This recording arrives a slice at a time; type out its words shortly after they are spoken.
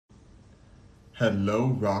Hello,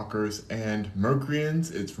 rockers and Mercuryans.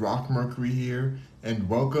 It's Rock Mercury here, and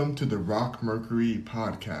welcome to the Rock Mercury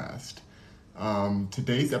podcast.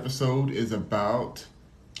 Today's episode is about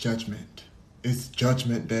judgment. It's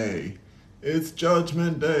Judgment Day. It's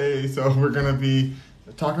Judgment Day. So we're gonna be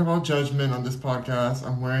talking about judgment on this podcast.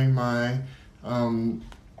 I'm wearing my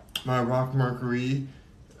Rock Mercury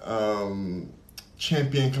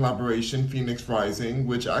champion collaboration, Phoenix Rising,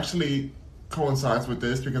 which actually coincides with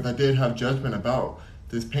this because I did have judgment about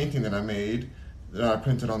this painting that I made that I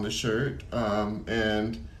printed on the shirt.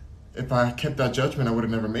 And if I kept that judgment, I would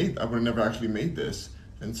have never actually made this.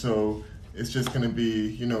 And so it's just going to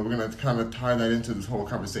be, we're going to kind of tie that into this whole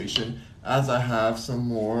conversation as I have some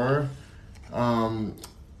more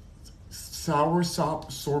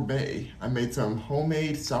soursop sorbet. I made some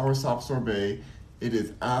homemade soursop sorbet. It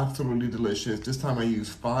is absolutely delicious. This time I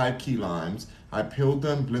used 5 key limes. I peeled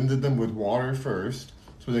them, blended them with water first,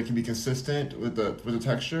 so they can be consistent with the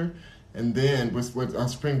texture, and then with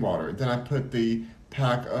spring water. Then I put the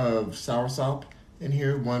pack of soursop in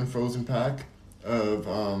here, one frozen pack of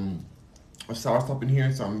soursop in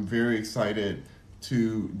here. So I'm very excited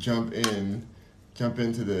to jump into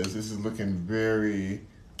this. This is looking very,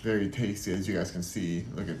 very tasty, as you guys can see.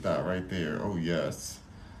 Look at that right there. Oh yes.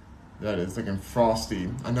 That is looking frosty.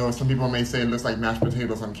 I know some people may say it looks like mashed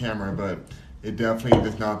potatoes on camera, but it definitely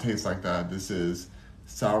does not taste like that. This is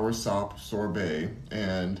soursop sorbet,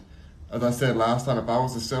 and as I said last time, if I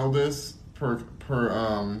was to sell this per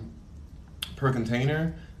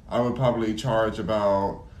container, I would probably charge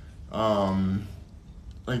about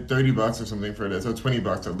like $30 or something for this, or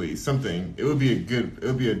 $20 at least, something. It would be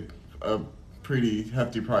a pretty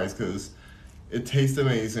hefty price because it tastes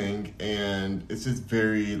amazing, and it's just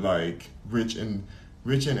very like rich in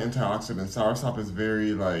antioxidants. Soursop is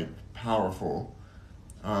very like powerful,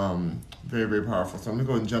 very, very powerful. So I'm gonna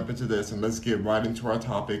go and jump into this, and let's get right into our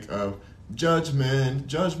topic of Judgment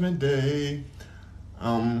Day.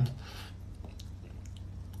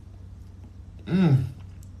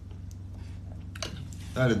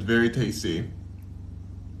 That is very tasty.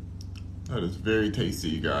 That is very tasty,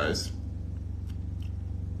 you guys.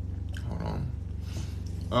 Hold on.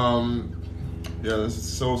 Yeah, this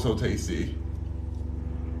is so tasty.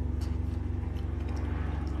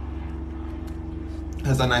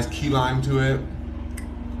 Has a nice key lime to it.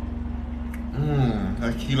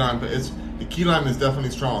 That key lime, but the key lime is definitely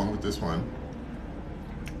strong with this one.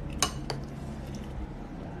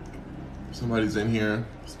 Somebody's in here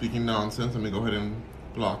speaking nonsense. Let me go ahead and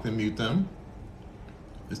block and mute them.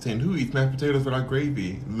 It's saying, who eats mashed potatoes without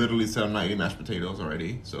gravy? Literally said I'm not eating mashed potatoes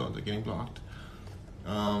already, so they're getting blocked.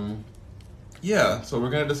 Yeah, so we're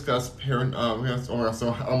gonna discuss I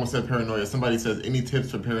almost said paranoia. Somebody says, any tips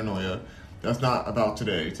for paranoia? That's not about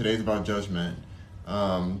today. Today's about judgment.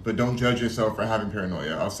 But don't judge yourself for having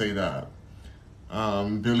paranoia. I'll say that.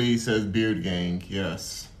 Billy says beard gang.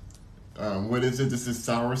 Yes. What is it? This is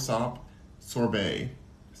soursop sorbet.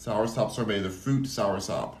 Soursop sorbet, the fruit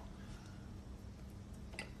soursop.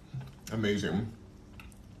 Amazing.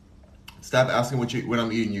 Stop asking what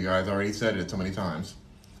I'm eating, you guys. I already said it so many times.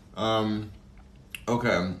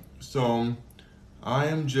 Okay, so I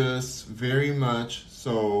am just very much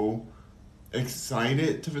so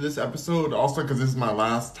excited for this episode. Also, because this is my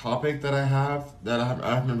last topic that I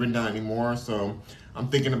haven't written down anymore. So I'm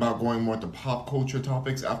thinking about going more to pop culture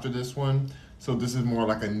topics after this one. So this is more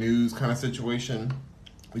like a news kind of situation.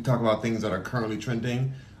 We talk about things that are currently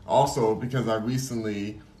trending. Also, because I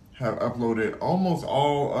recently have uploaded almost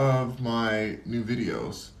all of my new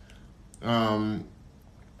videos.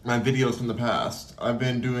 My videos from the past. I've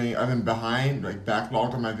been behind, like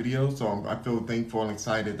backlogged on my videos, so I feel thankful and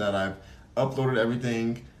excited that I've uploaded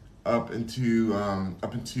everything up into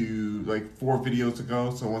like 4 videos ago.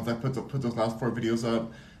 So once I put those last 4 videos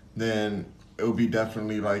up, then it will be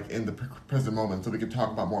definitely like in the present moment. So we can talk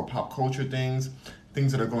about more pop culture things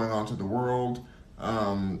that are going on to the world.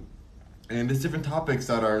 And there's different topics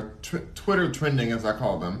that are Twitter trending, as I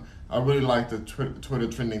call them. I really like the Twitter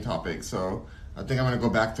trending topics, so I think I'm going to go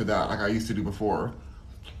back to that like I used to do before.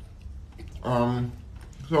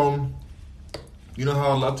 So, you know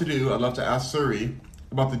how I love to do? I love to ask Suri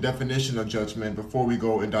about the definition of judgment before we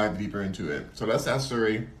go and dive deeper into it. So let's ask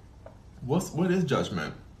Suri, what is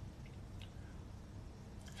judgment?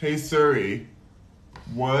 Hey Suri,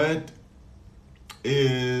 what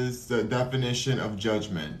is the definition of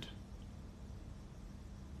judgment?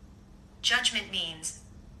 Judgment means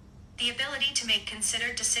the ability to make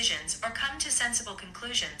considered decisions or come to sensible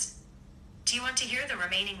conclusions. Do you want to hear the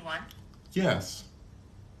remaining one? Yes.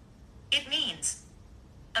 It means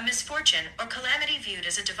a misfortune or calamity viewed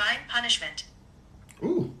as a divine punishment.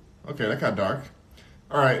 Ooh, okay. Okay, that got dark.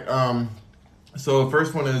 All right. So the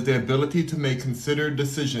first one is the ability to make considered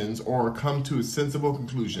decisions or come to sensible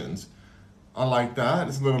conclusions. I like that.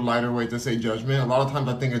 It's a little lighter way to say judgment. A lot of times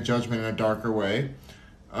I think of judgment in a darker way.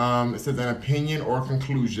 It says an opinion or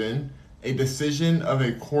conclusion, a decision of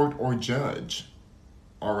a court or judge.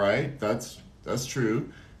 All right, that's true.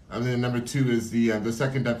 And then number two is the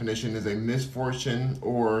second definition is a misfortune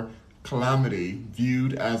or calamity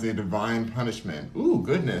viewed as a divine punishment. Ooh,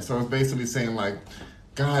 goodness. So it's basically saying like,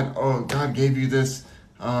 God gave you this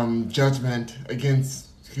judgment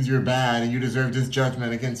against because you're bad and you deserve this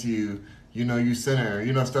judgment against you. You know, you sinner.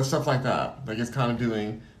 You know, stuff like that. Like it's kind of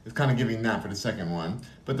giving that for the second one.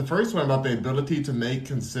 But the first one about the ability to make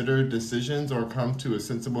considered decisions or come to a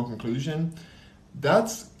sensible conclusion,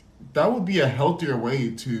 that would be a healthier way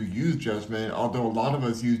to use judgment, although a lot of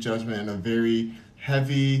us use judgment in a very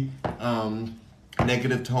heavy,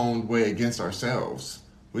 negative toned way against ourselves,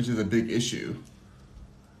 which is a big issue.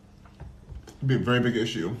 It'd be a very big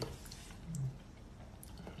issue.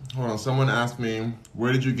 Hold on, someone asked me,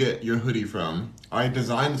 where did you get your hoodie from? I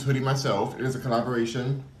designed this hoodie myself. It is a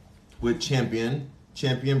collaboration with Champion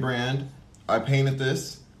brand. I painted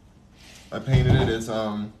this. I painted it.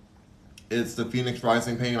 It's the Phoenix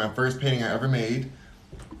Rising painting, my first painting I ever made,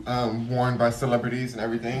 worn by celebrities and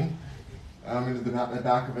everything. And the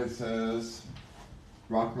back of it says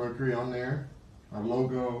Rock Mercury on there, our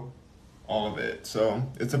logo, all of it. So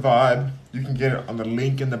it's a vibe. You can get it on the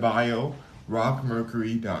link in the bio,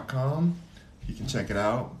 rockmercury.com. You can check it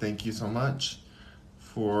out. Thank you so much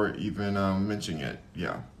for even mentioning it.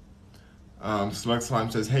 Yeah. Select Slime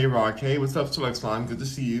says, hey Rock, hey, what's up Select Slime? Good to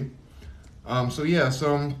see you. So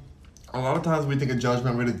a lot of times we think of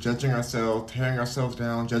judgment, we're judging ourselves, tearing ourselves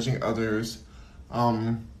down, judging others.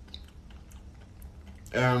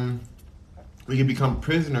 We can become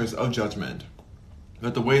prisoners of judgment.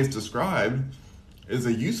 But the way it's described is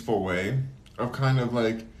a useful way of kind of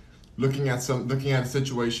like looking at a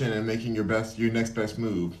situation and making your next best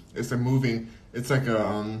move. It's like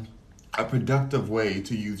a productive way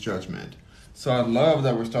to use judgment. So I love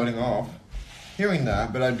that we're starting off hearing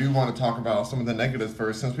that, but I do want to talk about some of the negatives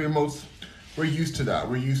first, since we're used to that.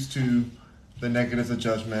 We're used to the negatives of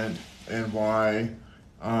judgment and why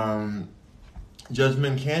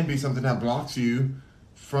judgment can be something that blocks you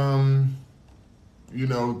from,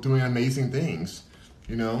 doing amazing things,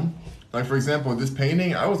 Like, for example, this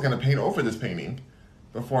painting, I was going to paint over this painting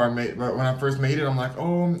but when I first made it, I'm like,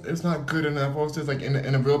 oh, it's not good enough. Well, it's just like in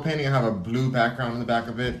a real painting, I have a blue background in the back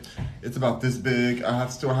of it. It's about this big.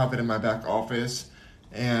 Still have it in my back office.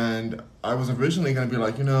 And I was originally going to be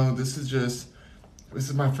like, this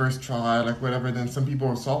is my first try, like whatever. Then some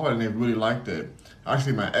people saw it and they really liked it.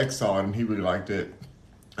 Actually, my ex saw it and he really liked it.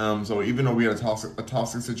 So even though we had a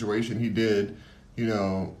toxic situation, he did,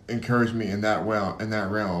 encourage me in that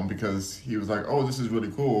realm, because he was like, oh, this is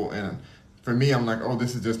really cool. And for me, I'm like, oh,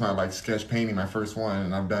 this is just my sketch painting, my first one,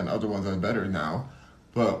 and I've done other ones that are better now.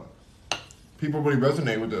 But people really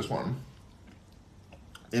resonate with this one.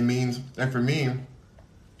 It means, and for me,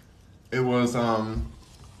 it was, hold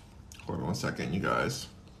on 1 second, you guys.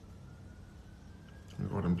 I'm gonna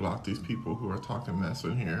go ahead and block these people who are talking mess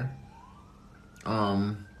in here.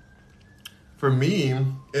 For me,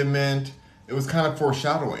 it meant, it was kind of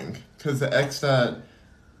foreshadowing, because the ex that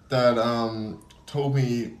told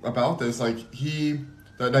me about this, I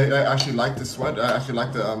actually liked the sweater. I actually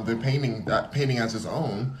liked the painting, that painting as his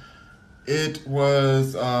own. It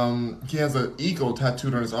was, he has an eagle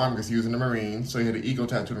tattooed on his arm because he was in the Marines, so he had an eagle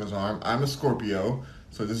tattooed on his arm. I'm a Scorpio,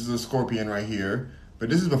 so this is a scorpion right here. But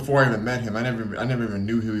this is before I even met him. I never even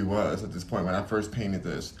knew who he was at this point when I first painted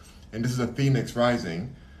this. And this is a Phoenix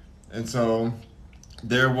Rising. And so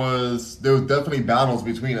there was definitely battles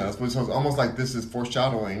between us, which was almost like this is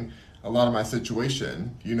foreshadowing a lot of my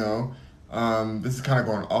situation, This is kind of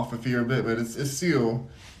going off of fear a bit, but it's still,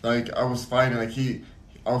 I was fighting, I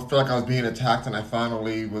felt like I was being attacked, and I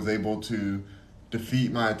finally was able to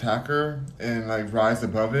defeat my attacker and, rise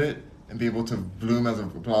above it and be able to bloom as a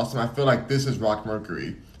blossom. I feel like this is Rock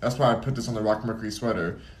Mercury. That's why I put this on the Rock Mercury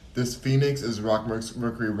sweater. This Phoenix is Rock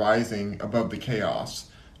Mercury rising above the chaos.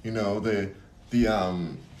 You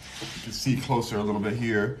can see closer a little bit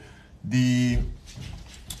here. The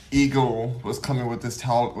eagle was coming with his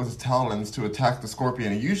talons to attack the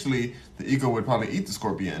scorpion. And usually the eagle would probably eat the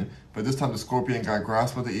scorpion, but this time the scorpion got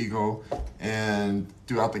grasped with the eagle, and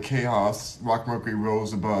throughout the chaos, Rock Mercury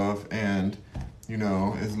rose above and,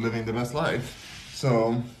 is living the best life.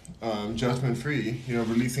 So, judgment free,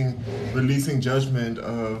 releasing judgment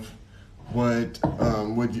of what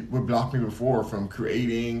would block me before from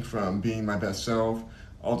creating, from being my best self,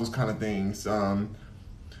 all those kind of things.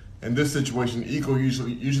 In this situation, eagle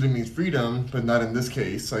usually means freedom, but not in this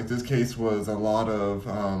case. Like this case was a lot of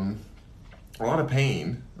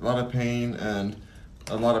pain, and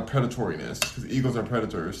a lot of predatoriness because eagles are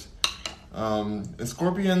predators. And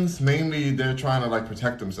scorpions mainly they're trying to like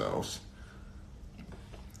protect themselves,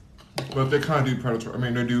 but they kind of do predator. I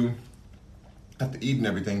mean, they do have to eat and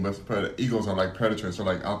everything, but eagles are like predators, so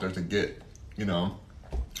like out there to get, you know.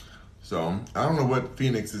 So I don't know what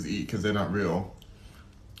phoenixes eat because they're not real,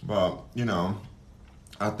 but you know,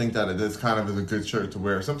 I think that it is kind of a good shirt to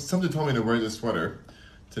wear. Something told me to wear this sweater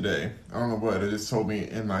today. I don't know what, it just told me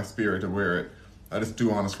in my spirit to wear it. I just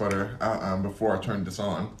threw on a sweater before I turned this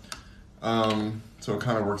on. So it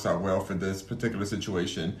kind of works out well for this particular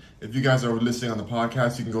situation. If you guys are listening on the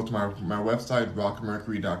podcast, you can go to my website,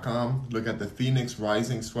 rockmercury.com, look at the Phoenix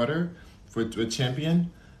Rising sweater with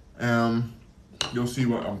Champion. You'll see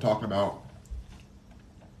what I'm talking about.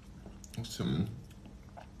 Some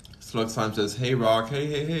Slug Slime says, "Hey Rock,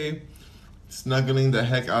 hey. Snuggling the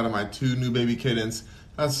heck out of my 2 new baby kittens."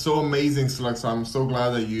 That's so amazing, Slug Slime. I'm so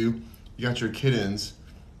glad that you got your kittens.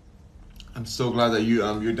 I'm so glad that you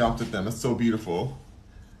adopted them. It's so beautiful.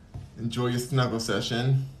 Enjoy your snuggle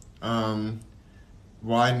session.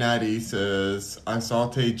 Why Natty says, "I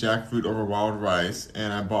sauteed jackfruit over wild rice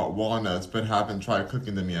and I bought walnuts but haven't tried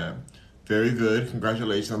cooking them yet." Very good.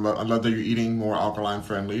 Congratulations. I love that you're eating more alkaline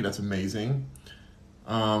friendly. That's amazing.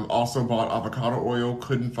 Also bought avocado oil.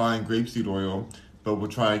 Couldn't find grapeseed oil, but we'll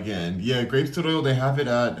try again. Yeah, grapeseed oil, they have it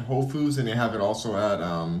at Whole Foods and they have it also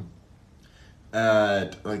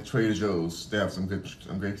at like Trader Joe's. They have some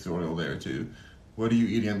grapeseed oil there too. What are you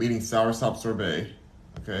eating? I'm eating soursop sorbet.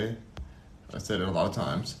 Okay, I said it a lot of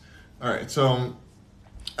times. All right, so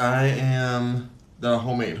I am the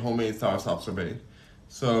homemade soursop sorbet.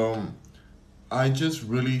 So I just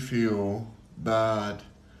really feel that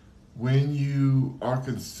when you are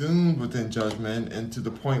consumed within judgment and to the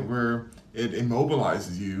point where it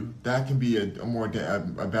immobilizes you, that can be a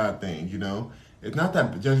bad thing, you know? It's not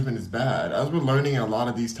that judgment is bad. As we're learning a lot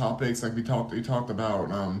of these topics, like we talked about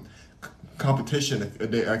competition a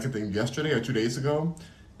day, I think yesterday or 2 days ago,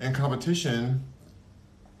 and competition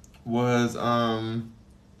was hold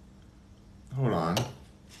on,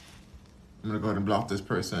 I'm gonna go ahead and block this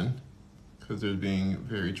person because they're being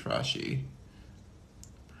very trashy.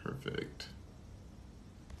 Perfect.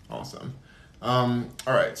 Awesome. All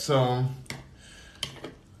right, so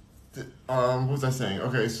what was I saying?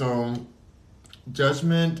 Okay, so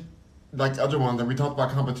judgment, like the other one that we talked about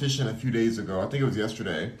competition a few days ago, I think it was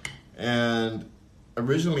yesterday, and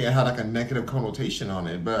originally I had like a negative connotation on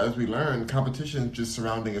it, but as we learned, competition is just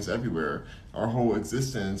surrounding us everywhere. Our whole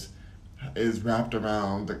existence is wrapped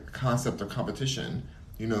around the concept of competition,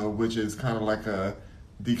 you know, which is kind of like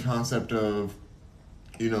the concept of,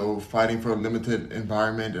 you know, fighting for a limited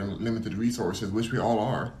environment and limited resources, which we all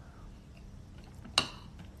are.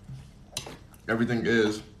 Everything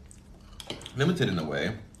is limited in a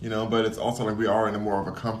way, you know, but it's also like we are in a more of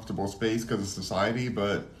a comfortable space because of society,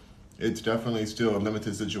 but it's definitely still a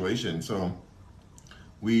limited situation. So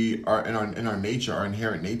we are in our nature, our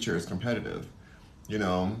inherent nature is competitive, you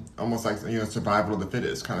know, almost like, you know, survival of the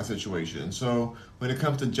fittest kind of situation. So when it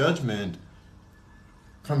comes to judgment,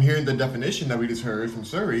 from hearing the definition that we just heard from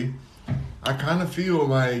Surrey, I kind of feel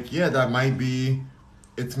like, yeah, that might be,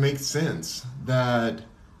 it makes sense that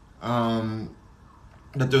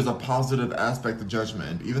that there's a positive aspect to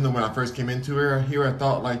judgment. Even though when I first came into it here, I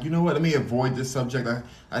thought like, you know what, let me avoid this subject.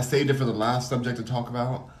 I saved it for the last subject to talk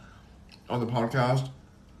about on the podcast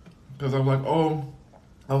because I was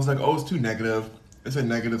like, oh, it's too negative. It's a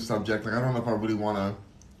negative subject. Like, I don't know if I really want to,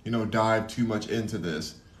 you know, dive too much into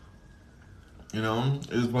this. You know, it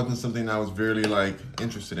just wasn't something I was really like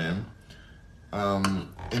interested in.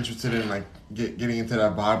 Interested in like getting into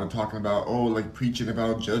that vibe of talking about, like preaching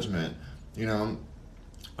about judgment, you know.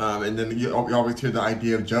 And then you always hear the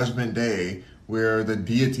idea of Judgment Day, where the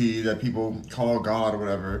deity that people call God or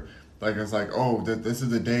whatever, like it's like, this is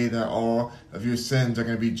the day that all of your sins are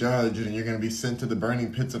going to be judged and you're going to be sent to the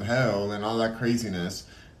burning pits of hell and all that craziness.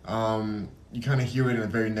 You kind of hear it in a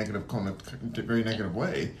very negative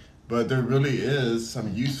way. But there really is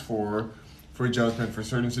some use for judgment for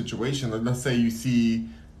certain situations. Let's say you see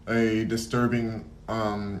a disturbing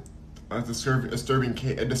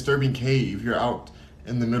cave. You're out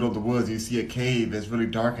in the middle of the woods. You see a cave that's really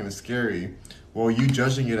dark and it's scary. Well, you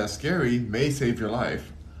judging it as scary may save your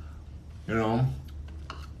life. You know,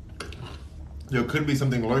 there could be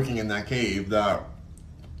something lurking in that cave that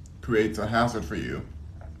creates a hazard for you.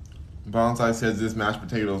 Bonsai says this mashed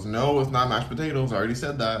potatoes. No, it's not mashed potatoes. I already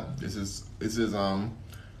said that. This is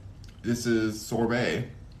sorbet.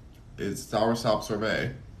 It's soursop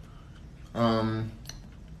sorbet. Um,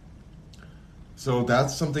 so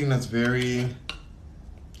that's something that's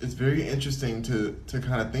it's very interesting to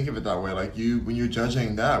kind of think of it that way. Like when you're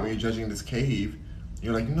judging that, when you're judging this cave,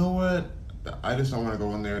 you're like, you know what? I just don't want to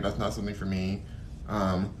go in there. That's not something for me.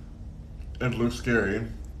 Um, it looks scary.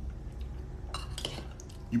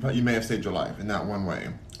 You may have saved your life in that one way,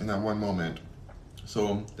 in that one moment.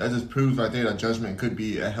 So that just proves right there that judgment could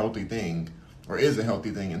be a healthy thing, or is a healthy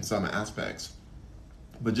thing in some aspects.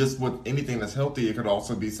 But just with anything that's healthy, it could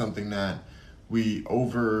also be something that we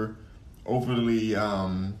overly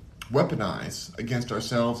weaponize against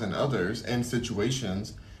ourselves and others and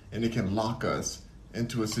situations, and it can lock us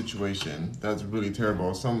into a situation that's really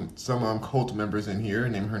terrible. Some cult members in here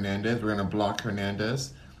named Hernandez. We're gonna block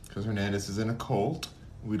Hernandez because Hernandez is in a cult.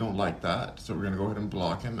 We don't like that, so we're gonna go ahead and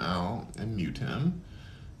block him out and mute him.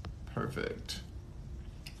 Perfect.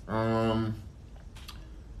 Blunt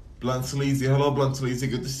Sleazy. Hello, Blunt Sleazy.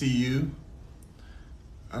 Good to see you.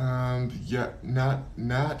 Yeah,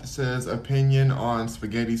 Nat says opinion on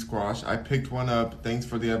spaghetti squash. I picked one up. Thanks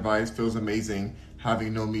for the advice. Feels amazing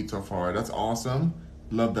having no meat so far. That's awesome.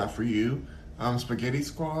 Love that for you. Spaghetti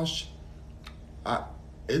squash.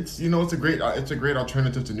 It's it's a great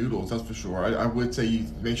alternative to noodles. That's for sure. I would say you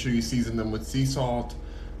make sure you season them with sea salt,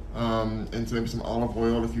 and maybe some olive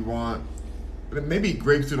oil if you want. But maybe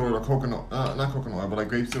grapeseed oil or coconut, not coconut oil, but like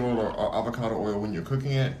grapeseed oil or avocado oil when you're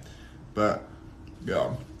cooking it. But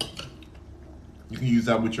yeah, you can use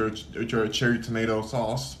that with your cherry tomato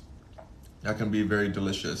sauce. That can be very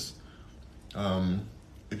delicious.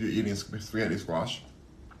 If you're eating spaghetti squash.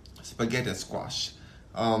 Spaghetti squash.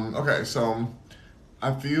 Okay, so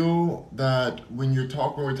I feel that when we're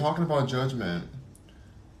talking about judgment,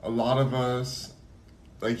 a lot of us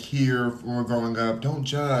like here when we're growing up, don't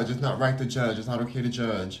judge. It's not right to judge. It's not okay to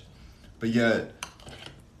judge. But yet,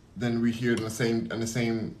 then we hear in the same for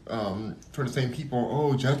the same people.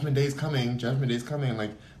 Oh, judgment day is coming. Judgment day is coming.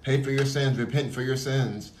 Like pay for your sins, repent for your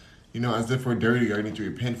sins. As if we're dirty or need to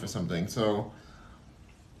repent for something. So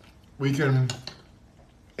we can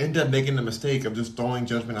end up making the mistake of just throwing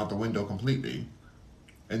judgment out the window completely,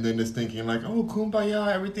 and then just thinking like, oh, kumbaya,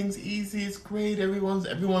 everything's easy, it's great,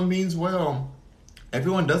 everyone means well.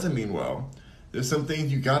 Everyone doesn't mean well. There's some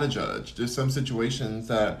things you gotta judge. There's some situations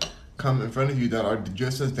that come in front of you that are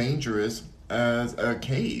just as dangerous as a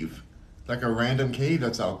cave, like a random cave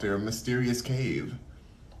that's out there, a mysterious cave.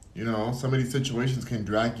 Some of these situations can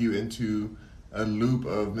drag you into a loop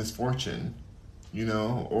of misfortune,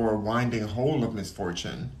 or a winding hole of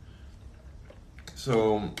misfortune.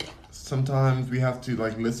 So sometimes we have to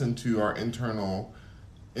like listen to our internal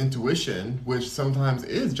intuition, which sometimes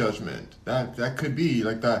is judgment. That could be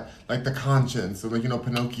like that, like the conscience. So like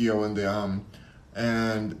Pinocchio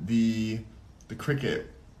and the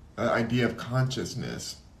cricket idea of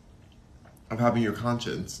consciousness, of having your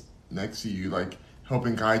conscience next to you, like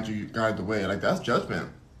helping guide the way. Like that's judgment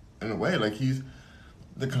in a way. Like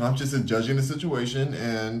the conscience is judging the situation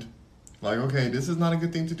and like, okay, this is not a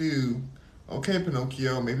good thing to do. Okay,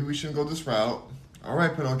 Pinocchio, maybe we shouldn't go this route. All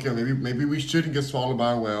right, Pinocchio, maybe we shouldn't get swallowed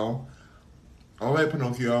by a whale. All right,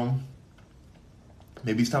 Pinocchio,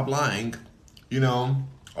 maybe stop lying.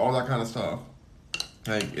 All that kind of stuff.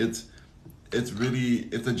 Like it's a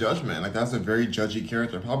judgment. Like that's a very judgy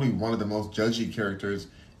character, probably one of the most judgy characters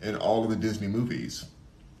in all of the Disney movies.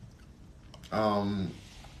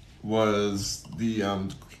 Was the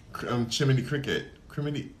Chimney Cricket,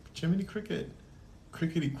 Chimney Cricket,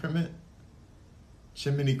 Crickety Cricket,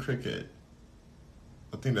 Chimney Cricket.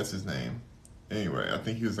 I think that's his name. Anyway, I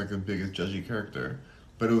think he was like the biggest judgy character.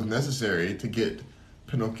 But it was necessary to get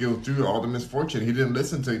Pinocchio through all the misfortune. He didn't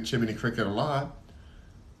listen to Chimney Cricket a lot.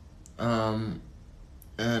 And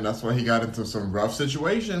that's why he got into some rough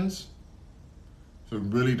situations.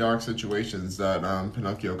 Some really dark situations that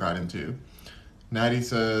Pinocchio got into. Natty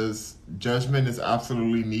says, judgment is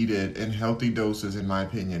absolutely needed in healthy doses, in my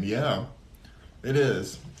opinion. Yeah, it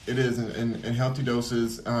is. It is in healthy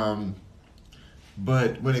doses.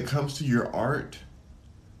 But when it comes to your art,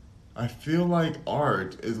 I feel like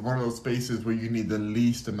art is one of those spaces where you need the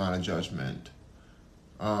least amount of judgment.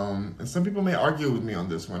 And some people may argue with me on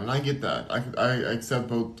this one, and I get that. I accept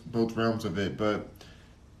both realms of it, but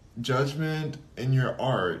judgment in your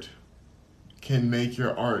art can make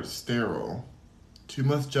your art sterile. Too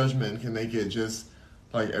much judgment can make it just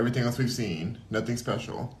like everything else we've seen, nothing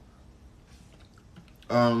special.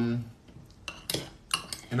 And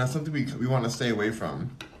that's something we want to stay away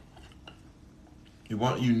from. We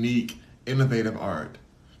want unique, innovative art.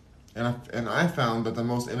 And I found that the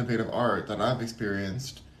most innovative art that I've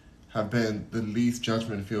experienced have been the least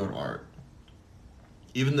judgment-filled art.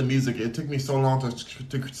 even the music, it took me so long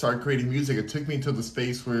to start creating music. It took me to the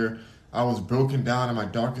space where I was broken down in my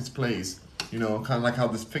darkest place. You know, kind of like how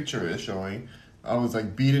this picture is showing. I was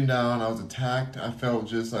like beaten down. I was attacked. I felt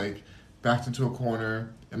just like backed into a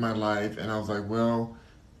corner in my life, and I was like, well,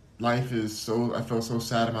 life is so. I felt so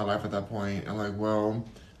sad in my life at that point. I'm like, well,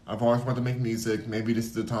 I've always wanted to make music. Maybe this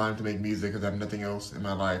is the time to make music because I have nothing else in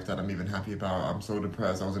my life that I'm even happy about. I'm so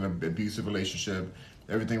depressed. I was in an abusive relationship.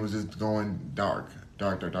 Everything was just going dark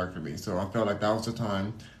for me. So I felt like that was the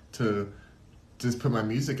time to just put my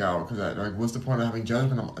music out because like, what's the point of having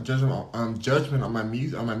judgment on my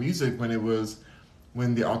music when it was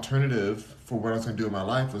when the alternative for what I was gonna do in my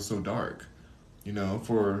life was so dark, you know,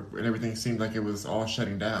 for and everything seemed like it was all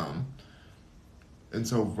shutting down. And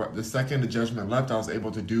so the second the judgment left, I was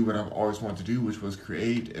able to do what I've always wanted to do, which was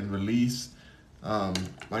create and release um,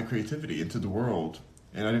 my creativity into the world.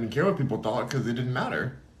 And I didn't care what people thought because it didn't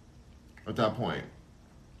matter at that point.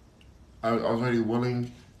 I was already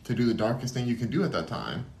willing to do the darkest thing you can do at that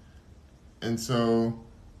time. And so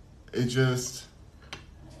it just,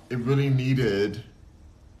 it really needed,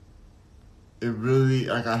 it really,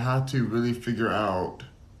 like I had to really figure out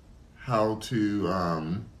how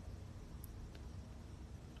to,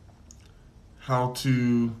 how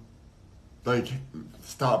to like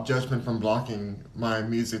stop judgment from blocking my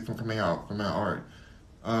music from coming out from my art.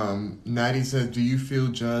 Natty says, "Do you feel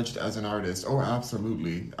judged as an artist?" Oh,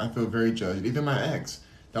 absolutely. I feel very judged. Even my ex,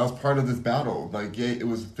 that was part of this battle. Like, yeah, it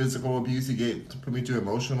was physical abuse. He put me to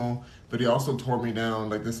emotional, but he also tore me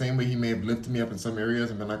down. Like the same way he may have lifted me up in some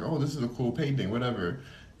areas and been like, "Oh, this is a cool painting," whatever.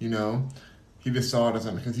 You know, he just saw it as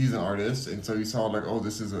because he's an artist, and so he saw like, "Oh,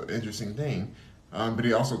 this is an interesting thing." But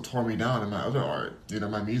he also tore me down in my other art. You know,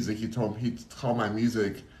 my music. He called my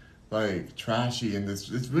music like trashy and this.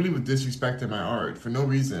 It's really with disrespecting my art for no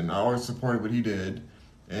reason. I always supported what he did,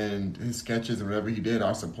 and his sketches and whatever he did.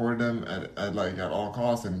 I supported him at all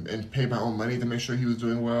costs and paid my own money to make sure he was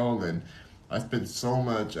doing well. And I spent so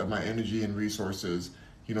much of my energy and resources,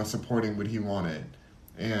 you know, supporting what he wanted.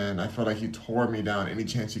 And I felt like he tore me down any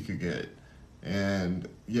chance he could get. And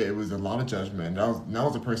yeah, it was a lot of judgment. That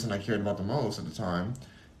was the person I cared about the most at the time.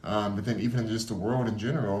 But then even in just the world in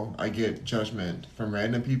general, I get judgment from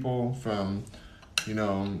random people, from you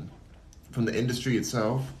know, from the industry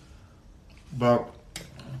itself. But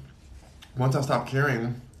once I stopped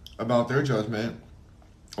caring about their judgment,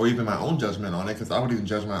 or even my own judgment on it, because I would even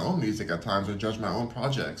judge my own music at times or judge my own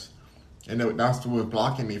projects, and that's what was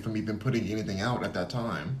blocking me from even putting anything out at that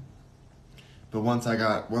time. But once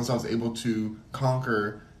I was able to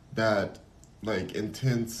conquer that like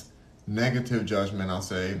intense negative judgment, I'll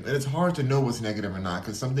say, and it's hard to know what's negative or not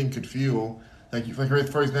because something could feel like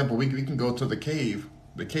for example, we can go to the cave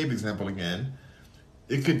example again.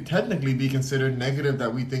 It could technically be considered negative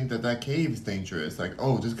that we think that cave is dangerous. Like,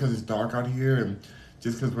 oh, just because it's dark out here and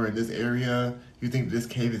just because we're in this area, you think this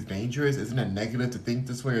cave is dangerous? Isn't it negative to think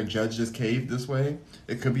this way or judge this cave this way?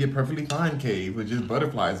 It could be a perfectly fine cave with just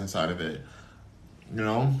butterflies inside of it, you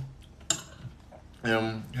know,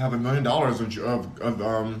 and have $1 million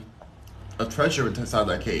of treasure inside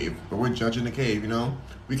that cave, but we're judging the cave. You know,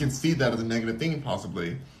 we can see that as a negative thing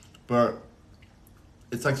possibly, but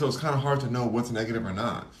it's like so it's kind of hard to know what's negative or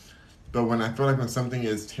not. But when I feel like when something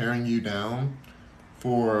is tearing you down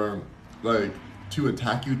for like to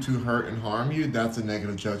attack you, to hurt and harm you, that's a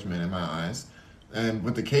negative judgment in my eyes. And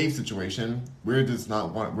with the cave situation, we're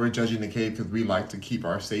judging the cave because we like to keep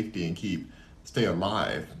our safety and stay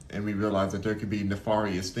alive, and we realize that there could be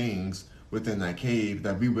nefarious things within that cave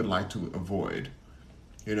that we would like to avoid.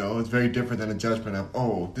 You know, it's very different than a judgment of,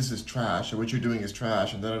 oh, this is trash, or what you're doing is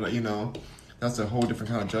trash, and da da da. You know, that's a whole different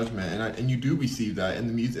kind of judgment, and you do receive that in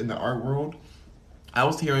the music, in the art world. I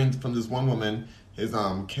was hearing from this one woman, his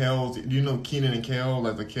Kale's. Do you know Keenan and Kale,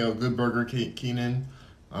 like the Kale Good Burger Keenan,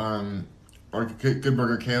 or Good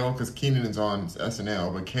Burger Kale? Because Keenan is on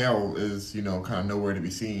SNL, but Kale is kind of nowhere to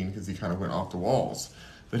be seen because he kind of went off the walls.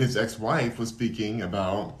 But his ex-wife was speaking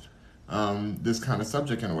about this kind of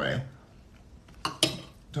subject in a way,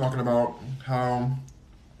 talking about how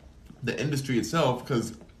the industry itself,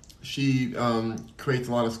 because she creates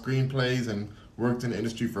a lot of screenplays and worked in the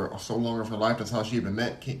industry for so long of her life. That's how she even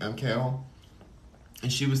met Kale.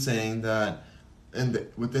 And she was saying that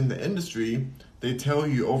within the industry, they tell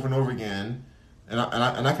you over and over again, and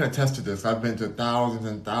I can attest to this. I've been to thousands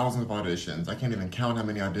and thousands of auditions. I can't even count how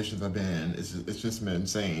many auditions I've been in. It's just been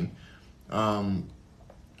insane.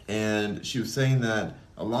 And she was saying that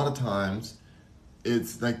a lot of times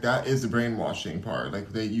it's like that is the brainwashing part. Like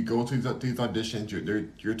you go to these auditions,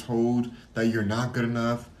 you're told that you're not good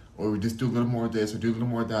enough, or just do a little more of this or do a little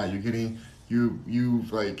more of that. You're getting you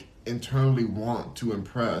like internally want to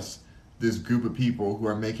impress this group of people who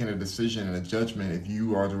are making a decision and a judgment if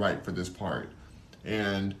you are the right for this part.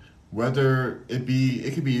 And whether it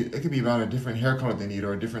could be about a different hair color they need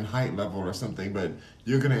or a different height level or something, but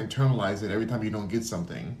you're gonna internalize it every time you don't get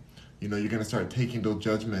something. You're gonna start taking those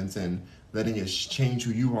judgments and letting it change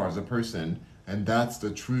who you are as a person, and that's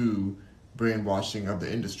the true brainwashing of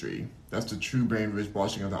the industry. That's the true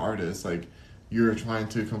brainwashing of the artist. Like, you're trying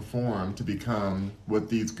to conform to become what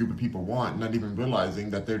these group of people want, not even realizing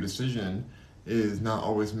that their decision is not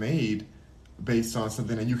always made based on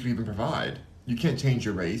something that you can even provide. You can't change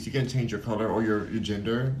your race, you can't change your color or your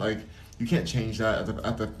gender. Like, you can't change that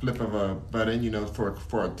at the flip of a button, for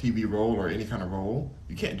a TV role or any kind of role.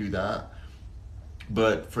 You can't do that.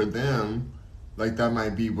 But for them, like, that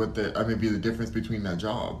might be that may be the difference between that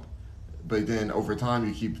job. But then over time,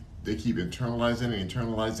 they keep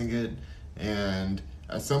internalizing it, and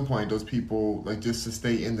at some point, those people, like, just to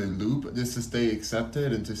stay in the loop, just to stay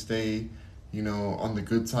accepted and to stay, on the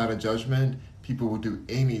good side of judgment, people will do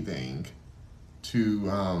anything to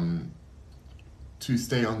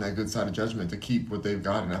stay on that good side of judgment, to keep what they've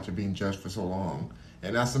gotten after being judged for so long.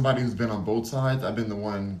 And as somebody who's been on both sides, I've been the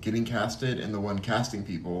one getting casted and the one casting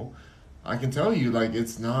people. I can tell you, like,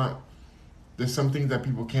 it's not. There's some things that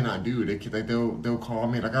people cannot do. They'll call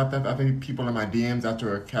me. Like, I've had people in my DMs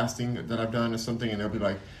after a casting that I've done or something, and they'll be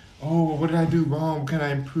like, "Oh, what did I do wrong? What can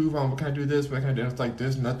I improve on? What can I do this? What can I do?" It's like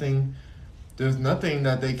there's nothing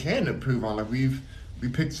that they can improve on. Like, we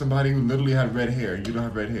picked somebody who literally had red hair. You don't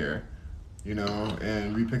have red hair,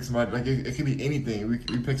 and we picked somebody, like, it could be anything.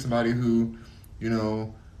 We picked somebody who,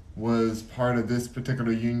 was part of this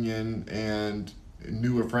particular union and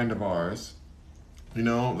knew a friend of ours.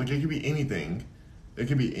 Like, it could be anything. It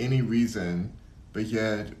could be any reason, but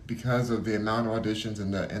yet because of the amount of auditions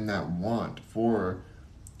and that want for,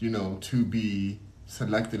 to be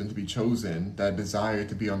selected and to be chosen, that desire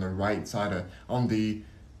to be on the right side on the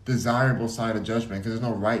desirable side of judgment, because there's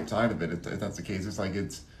no right side of it. If that's the case, it's like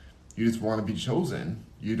you just want to be chosen.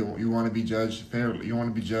 You want to be judged fairly. You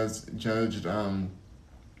want to be judged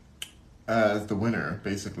as the winner,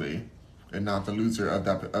 basically, and not the loser of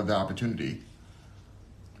the opportunity.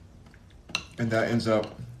 And that ends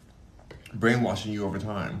up brainwashing you over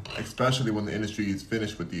time, especially when the industry is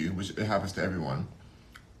finished with you, which it happens to everyone.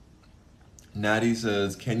 Natty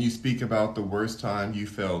says, can you speak about the worst time you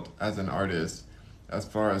felt as an artist as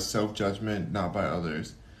far as self-judgment, not by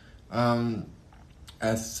others?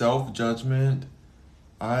 As self-judgment,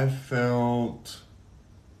 I felt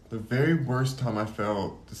the very worst time I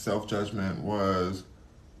felt the self-judgment was,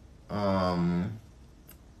 I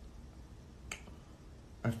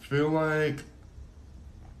feel like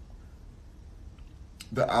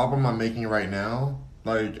the album I'm making right now,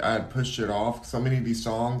 like, I had pushed it off. So many of these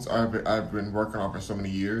songs I've been working on for so many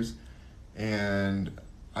years, and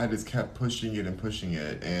I just kept pushing it and pushing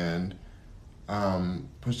it and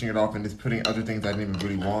pushing it off and just putting other things I didn't even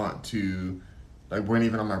really want to, like, weren't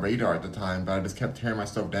even on my radar at the time, but I just kept tearing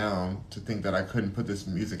myself down to think that I couldn't put this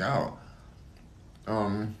music out.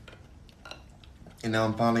 And now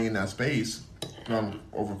I'm finally in that space. I'm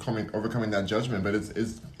overcoming that judgment, but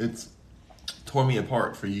it's tore me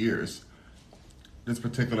apart for years. This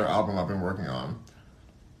particular album I've been working on,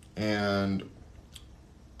 and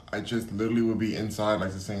I just literally would be inside,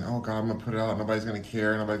 like, just saying, "Oh God, I'm gonna put it out. Nobody's gonna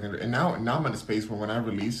care. Nobody's gonna." And now I'm in a space where when I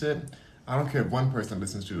release it, I don't care if one person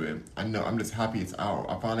listens to it. I know I'm just happy it's out.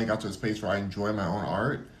 I finally got to a space where I enjoy my own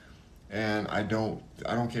art, and I don't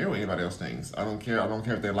care what anybody else thinks. I don't care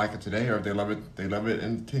if they like it today or if they love it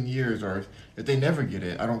in 10 years, or if they never get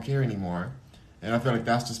it. I don't care anymore. And I feel like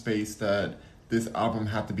that's the space that this album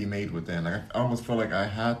had to be made within. Like, I almost feel like I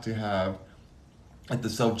had to have, like, the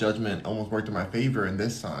self-judgment almost worked in my favor in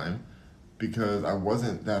this time, because I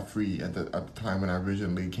wasn't that free at the time when I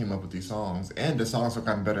originally came up with these songs. And the songs have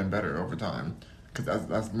gotten better and better over time. Because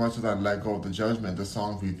as much as I let go of the judgment, the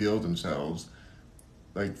songs revealed themselves,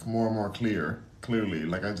 like, more and more clearly.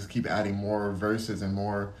 Like, I just keep adding more verses and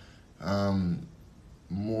more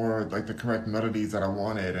like the correct melodies that I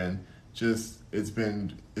wanted, and just it's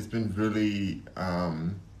been really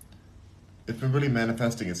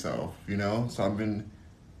manifesting itself, So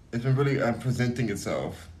it's been really presenting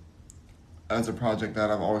itself as a project that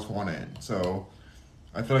I've always wanted. So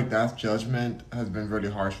I feel like that judgment has been really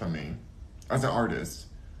harsh for me as an artist.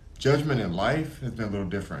 Judgment in life has been a little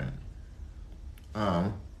different.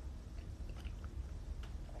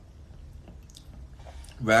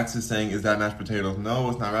 Rax is saying, "Is that mashed potatoes?" No,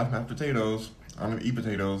 it's not mashed potatoes. I don't even eat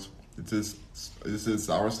potatoes. This is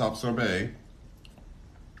sour sop sorbet.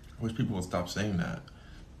 I wish people would stop saying that.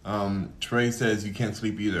 Trey says you can't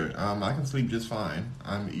sleep either. I can sleep just fine.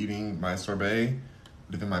 I'm eating my sorbet,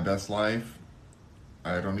 living my best life.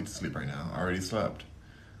 I don't need to sleep right now. I already slept.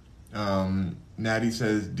 Natty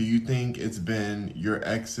says, "Do you think it's been your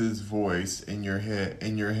ex's voice in your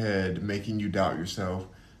head making you doubt yourself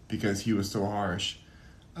because he was so harsh?"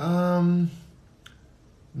 Um,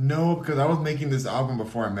 no, because I was making this album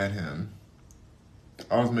before I met him.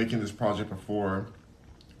 I was making this project before,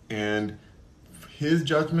 and his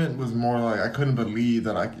judgment was more like I couldn't believe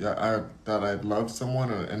that I loved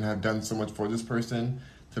someone and had done so much for this person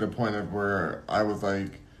to the point of where I was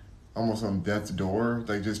like almost on death's door,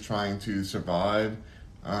 like just trying to survive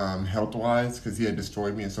health wise because he had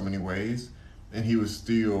destroyed me in so many ways, and he was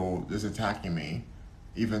still just attacking me,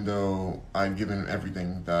 even though I'd given him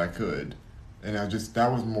everything that I could, and I just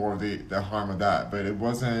that was more of the harm of that, but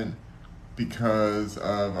because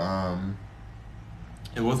of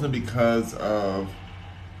it wasn't because of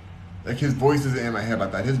like his voice isn't in my head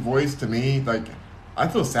like that. His voice to me, like I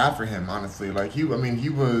feel sad for him honestly. Like I mean, he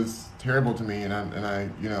was terrible to me, and I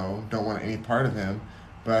don't want any part of him.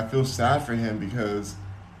 But I feel sad for him because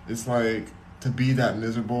it's like to be that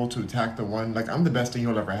miserable to attack the one like I'm the best thing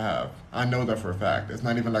he'll ever have. I know that for a fact. It's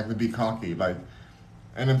not even like to be cocky like,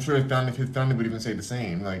 and I'm sure his family would even say the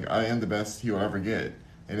same. Like I am the best he'll ever get,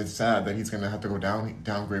 and it's sad that he's gonna have to go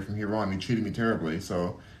downgrade from here on. He treated me terribly,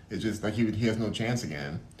 so it's just like he has no chance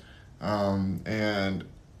again. And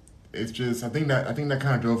it's just I think that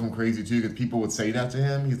kind of drove him crazy too because people would say that to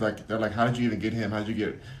him. They're like, how did you even get him? How did you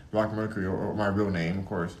get Rock Mercury or my real name, of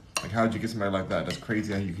course? Like, how did you get somebody like that? That's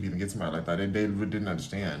crazy how you could even get somebody like that. They really didn't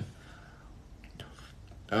understand.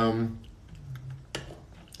 Um,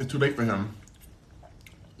 it's too late for him,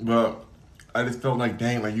 but I just felt like,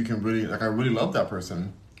 dang, like you can really like I really love that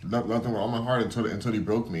person, loved him with all my heart until he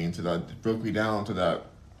broke me broke me down to that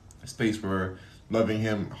space where loving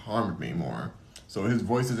him harmed me more. So his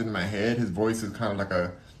voice is in my head. His voice is kind of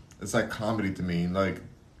like it's like comedy to me. Like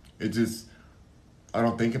it just, I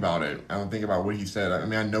don't think about it. I don't think about what he said. I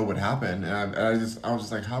mean, I know what happened, and I was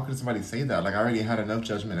just like, how could somebody say that? Like I already had enough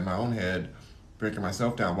judgment in my own head, breaking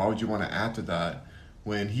myself down. Why would you want to add to that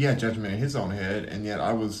when he had judgment in his own head, and yet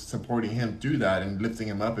I was supporting him through that and lifting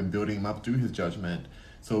him up and building him up through his judgment.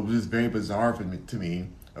 So it was just very bizarre to me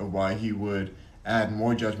of why he would add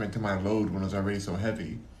more judgment to my load when it was already so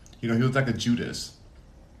heavy. He was like a Judas.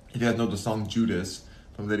 If you guys know the song Judas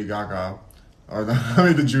from Lady Gaga, or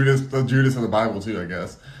the Judas of the Bible too, I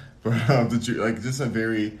guess. But like just a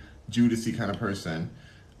very Judasy kind of person.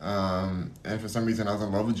 And for some reason, I was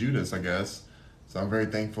in love with Judas, I guess. So I'm very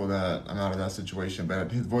thankful that I'm out of that situation.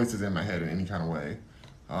 But his voice is in my head in any kind of way.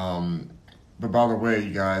 But by the way,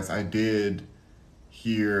 you guys, I did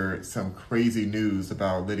hear some crazy news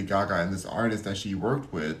about Lady Gaga and this artist that she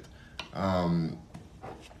worked with.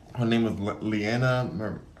 Her name was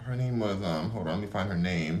Leanna. Her name was hold on, let me find her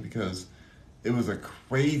name because it was a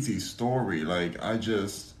crazy story. Like I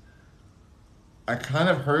kind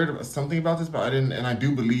of heard something about this, but I didn't, and I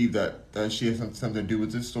do believe that she has something to do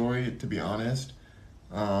with this story. To be honest,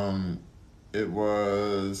 it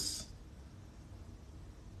was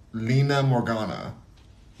Lena Morgana.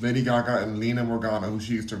 Lady Gaga and Lena Morgana, who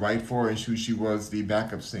she used to write for and who she was the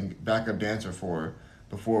backup dancer for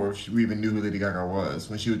before we even knew who Lady Gaga was,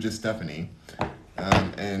 when she was just Stephanie.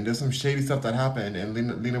 And there's some shady stuff that happened, and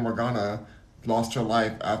Lena Morgana lost her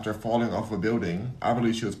life after falling off a building. I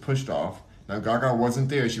believe she was pushed off. Now Gaga wasn't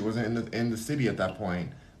there; she wasn't in the city at that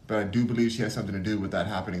point, but I do believe she has something to do with that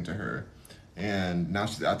happening to her. And now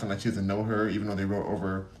she's acting like she doesn't know her, even though they wrote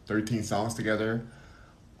over 13 songs together.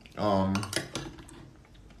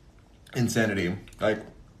 Insanity. Like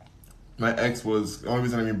my ex was the only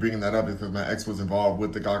reason I'm even bringing that up is because my ex was involved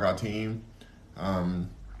with the Gaga team.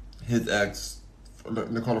 His ex,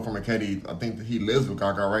 Nicola Formichetti, I think that he lives with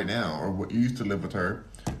Gaga right now, or used to live with her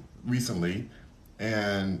recently,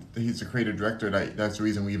 and he's the creative director. That's the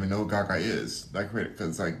reason we even know who Gaga is. That creative,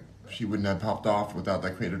 because like she wouldn't have popped off without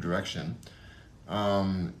that creative direction.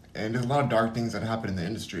 And there's a lot of dark things that happen in the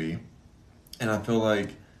industry, and I feel like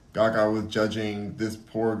Gaga was judging this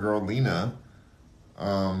poor girl Lena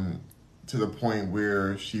to the point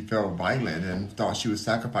where she felt violent and thought she would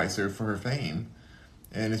sacrifice her for her fame.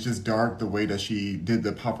 And it's just dark the way that she did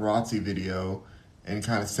the paparazzi video and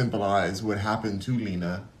kind of symbolized what happened to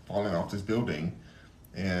Lena falling off this building.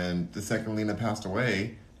 And the second Lena passed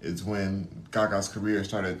away is when Gaga's career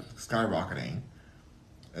started skyrocketing.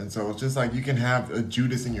 And so it's just like you can have a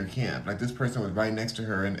Judas in your camp. Like this person was right next to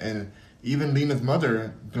her, and even Lena's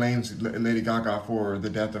mother blames Lady Gaga for the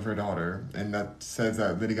death of her daughter, and that says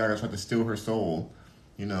that Lady Gaga tried to steal her soul.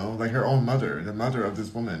 Like her own mother, the mother of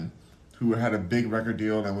this woman, who had a big record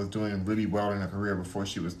deal and was doing really well in her career before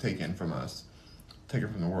she was taken from us, taken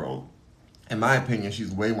from the world. In my opinion,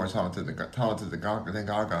 she's way more talented than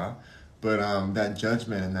Gaga, but that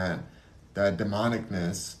judgment and that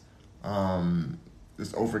demonicness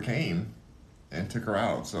just overcame and took her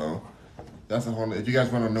out. So that's a whole. If you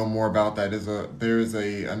guys want to know more about that, there is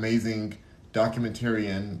a amazing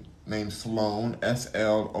documentarian named Sloan,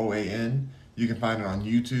 Sloan. You can find it on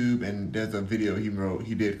YouTube, and there's a video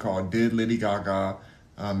he did called "Did Lady Gaga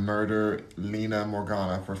Murder Lena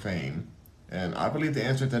Morgana for Fame?" And I believe the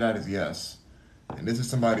answer to that is yes. And this is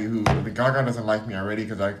somebody who, Gaga doesn't like me already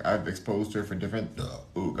because I've exposed her for different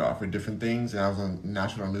things, and I was on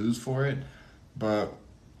national news for it. But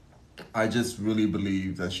I just really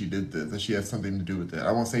believe that she did this, that she has something to do with it.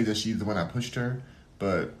 I won't say that she's the one that pushed her,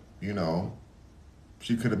 but,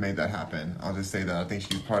 she could have made that happen. I'll just say that I think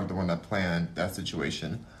she's part of the one that planned that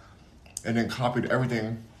situation and then copied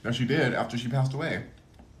everything that she did after she passed away.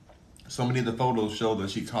 So many of the photos show that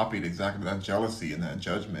she copied exactly that jealousy and that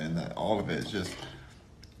judgment and that all of it.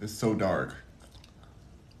 It's so dark.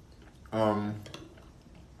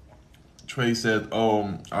 Trey said,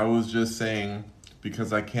 "Oh, I was just saying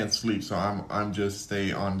because I can't sleep, so I'm just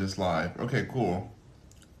stay on this live." Okay, cool.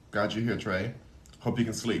 Got you here, Trey. Hope you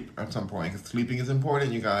can sleep at some point, because sleeping is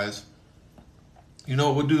important, you guys.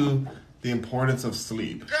 We'll do the importance of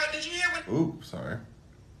sleep. Girl, did you hear what? Ooh, sorry.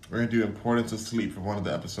 We're gonna do importance of sleep for one of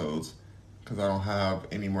the episodes, because I don't have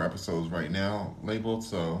any more episodes right now labeled,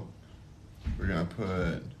 so we're gonna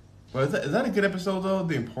put. But is that a good episode though?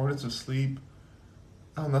 The importance of sleep.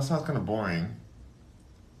 That sounds kind of boring.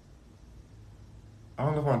 I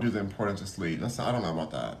don't know if I want to do the importance of sleep. I don't know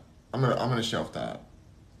about that. I'm gonna shelf that.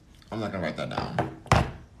 I'm not gonna write that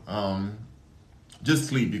down. Just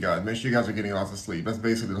sleep, you guys. Make sure you guys are getting lots of sleep. That's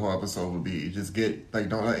basically the whole episode would be. Just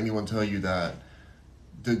don't let anyone tell you that.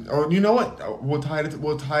 Or you know what? We'll tie it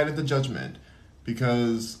to judgment,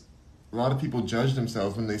 because a lot of people judge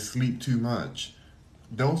themselves when they sleep too much.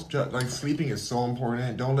 Sleeping is so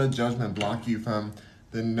important. Don't let judgment block you from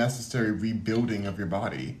the necessary rebuilding of your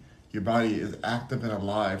body. Your body is active and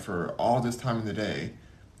alive for all this time in the day.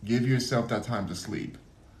 Give yourself that time to sleep.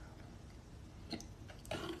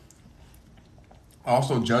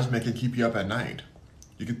 Also, judgment can keep you up at night.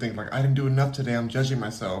 You can think I didn't do enough today. I'm judging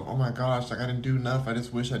myself. Oh my gosh, I didn't do enough. I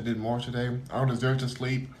just wish I did more today. I don't deserve to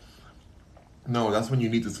sleep. No, that's when you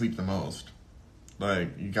need to sleep the most.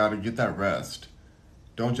 You gotta get that rest.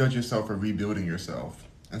 Don't judge yourself for rebuilding yourself.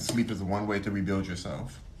 And sleep is one way to rebuild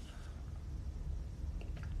yourself.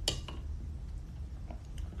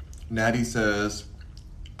 Natty says,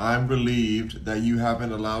 "I'm relieved that you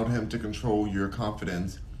haven't allowed him to control your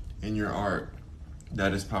confidence in your art.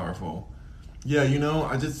 That is powerful." Yeah,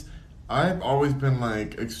 I've always been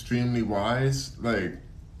extremely wise,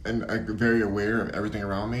 and very aware of everything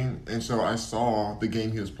around me. And so I saw the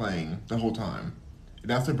game he was playing the whole time.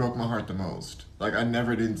 That's what broke my heart the most. I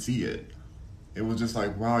never didn't see it. It was just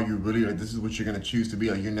wow, you really, this is what you're going to choose to be.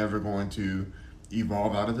 You're never going to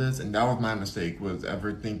evolve out of this. And that was my mistake, was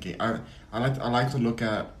ever thinking. I like to look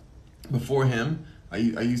at, before him, I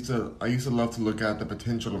used to love to look at the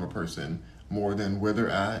potential of a person more than where they're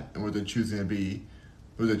at and where they're choosing to be,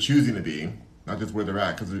 not just where they're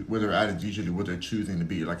at, because where they're at is usually what they're choosing to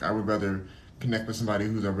be. I would rather connect with somebody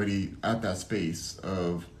who's already at that space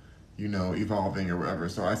of, evolving or whatever.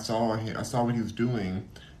 So I saw what he was doing.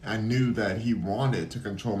 I knew that he wanted to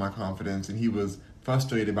control my confidence, and he was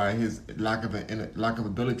frustrated by his lack of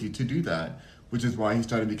ability to do that, which is why he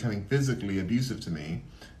started becoming physically abusive to me.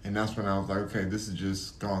 And that's when I was like, okay, this has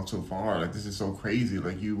just gone so far. This is so crazy.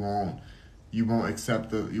 You won't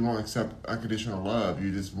accept unconditional love.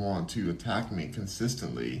 You just want to attack me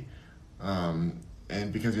consistently.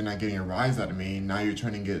 And because you're not getting a rise out of me, now you're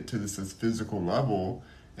turning it to this physical level.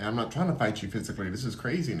 And I'm not trying to fight you physically. This is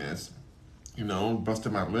craziness.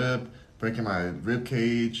 Busting my lip, breaking my rib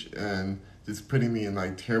cage, and just putting me in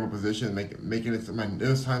terrible position, making it. There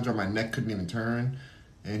was times where my neck couldn't even turn,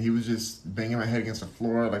 and he was just banging my head against the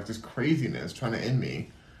floor, this craziness, trying to end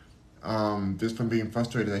me. Just from being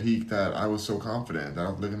frustrated that I was so confident that I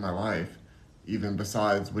was living my life, even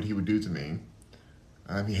besides what he would do to me.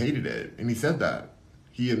 He hated it, and he said that.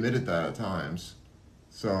 He admitted that at times.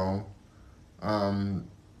 So,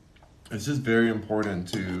 it's just very important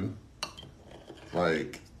to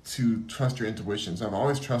trust your intuition. So I've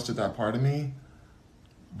always trusted that part of me,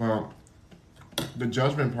 but the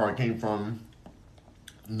judgment part came from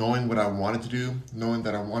knowing what I wanted to do, knowing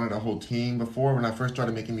that I wanted a whole team. Before, when I first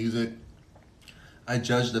started making music, I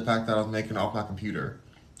judged the fact that I was making it off my computer,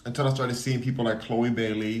 until I started seeing people like Chloe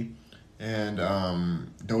Bailey and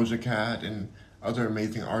Doja Cat, and other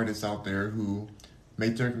amazing artists out there who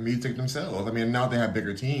make their music themselves. I mean, now they have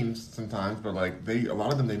bigger teams sometimes, but like a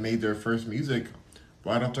lot of them, they made their first music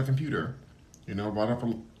right off their computer, right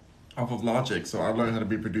off of Logic. So I learned how to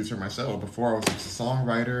be a producer myself. Before I was just a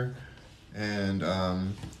songwriter, and I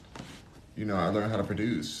learned how to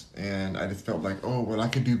produce, and I just felt like, oh, well, I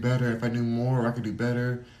could do better if I knew more. I could do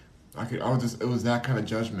better. It was that kind of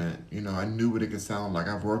judgment. I knew what it could sound like.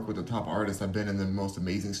 I've worked with the top artists. I've been in the most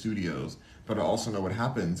amazing studios, but I also know what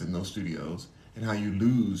happens in those studios and how you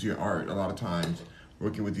lose your art a lot of times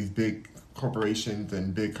working with these big corporations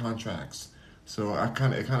and big contracts. So it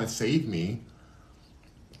kind of saved me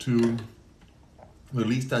to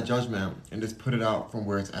release that judgment and just put it out from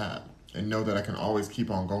where it's at, and know that I can always keep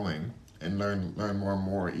on going and learn more and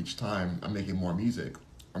more each time I'm making more music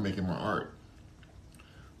or making more art.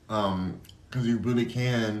 Because you really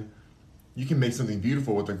you can make something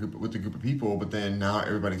beautiful with a group of people, but then now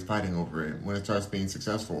everybody's fighting over it. When it starts being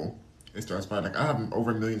successful, it starts fighting. Like, I have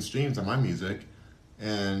over 1 million streams on my music,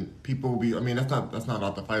 and people will be. I mean, that's not a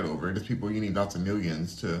lot to fight over. There's people, you need lots of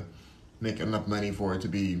millions to make enough money for it to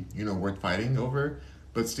be worth fighting over.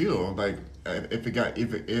 But still, like, if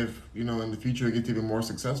in the future it gets even more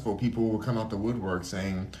successful, people will come out the woodwork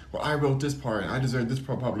saying, well, I wrote this part, and I deserve this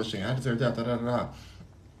publishing, I deserve that, da da da da.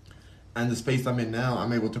 And the space I'm in now,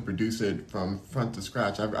 I'm able to produce it from front to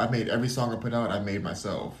scratch. I've made every song I put out, I made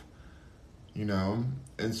myself.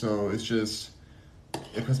 And so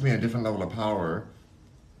it puts me in a different level of power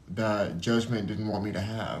that judgment didn't want me to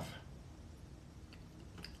have.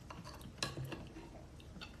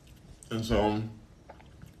 And so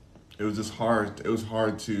it was just hard. It was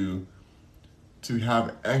hard to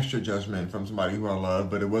have extra judgment from somebody who I love,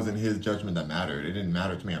 but it wasn't his judgment that mattered. It didn't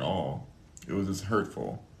matter to me at all. It was just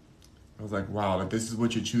hurtful. I was like, wow, like, this is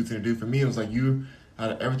what you're choosing to do. For me, it was like,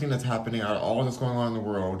 out of everything that's happening, out of all that's going on in the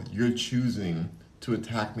world, you're choosing to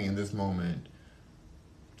attack me in this moment.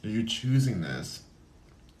 You're choosing this.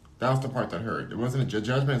 That was the part that hurt. It wasn't a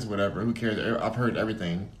judgment, it's whatever. Who cares? I've heard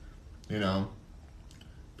everything,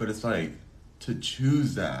 But it's like, to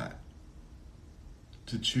choose that.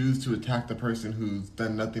 To choose to attack the person who's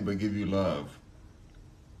done nothing but give you love.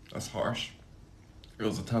 That's harsh. It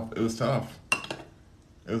was tough.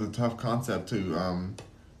 It was a tough concept to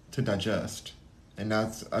digest, and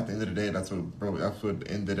that's, at the end of the day, that's what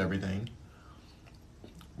ended everything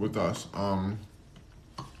with us.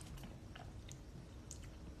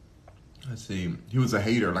 Let's see. He was a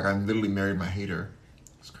hater. Like, I literally married my hater.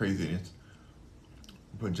 It's crazy.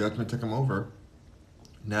 But judgment took him over.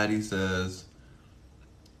 Natty says,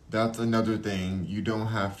 that's another thing. You don't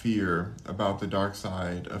have fear about the dark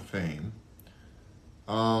side of fame.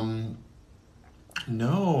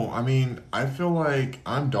 No, I mean, I feel like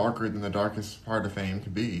I'm darker than the darkest part of fame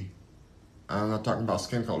could be. I'm not talking about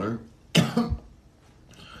skin color.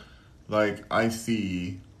 Like, I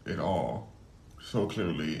see it all so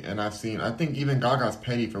clearly. And I think even Gaga's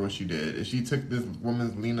petty for what she did. If she took this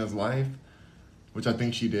woman's, Lena's, life, which I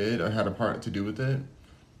think she did, or had a part to do with it,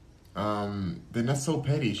 then that's so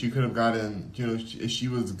petty. She could have gotten, if she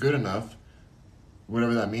was good enough,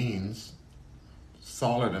 whatever that means,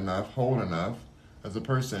 solid enough, whole enough, as a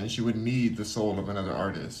person, she would need the soul of another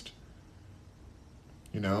artist.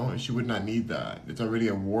 She would not need that. It's already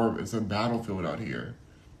a war. It's a battlefield out here.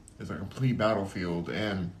 It's a complete battlefield.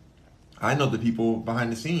 And I know the people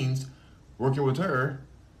behind the scenes working with her,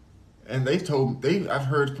 and I've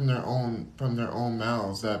heard from their own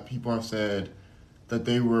mouths that people have said that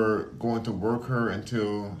they were going to work her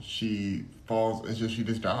until she falls, until she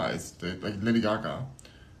just dies. Like Lady Gaga.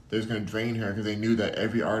 They was going to drain her because they knew that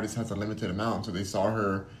every artist has a limited amount. So they saw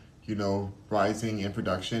her, rising in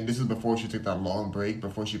production. This is before she took that long break,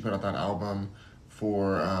 before she put out that album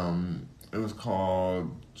for, it was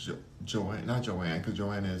called Joanne, not Joanne, because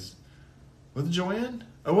Joanne was it Joanne?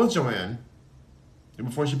 It was Joanne.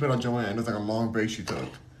 Before she put out Joanne, it was like a long break she took.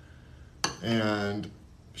 And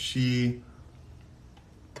she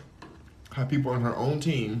had people on her own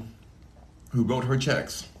team who wrote her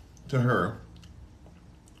checks to her,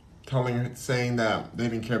 saying that they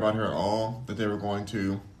didn't care about her at all, that they were going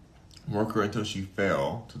to work her until she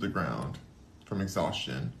fell to the ground from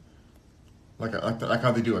exhaustion. Like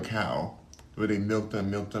how they do a cow, where they milk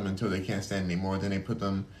them until they can't stand anymore, then they put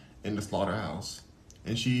them in the slaughterhouse.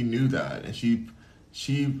 And she knew that, and if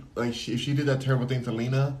she did that terrible thing to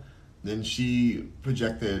Lena, then she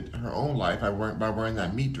projected her own life by wearing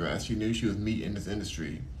that meat dress. She knew she was meat in this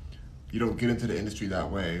industry. You don't get into the industry that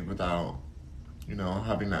way without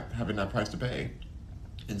having that price to pay.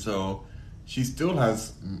 And so she still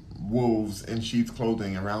has wolves in sheep's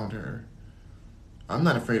clothing around her. I'm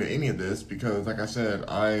not afraid of any of this because, like I said,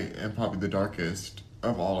 I am probably the darkest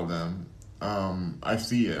of all of them. I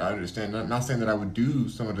see it. I understand. Not saying that I would do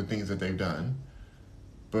some of the things that they've done,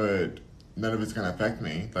 but none of it's gonna affect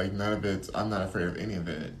me. Like none of it's. I'm not afraid of any of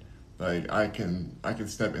it. Like I can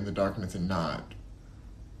step in the darkness and not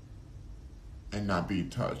be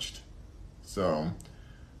touched. So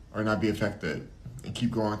or not be affected and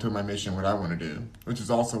keep going to my mission, what I want to do. Which is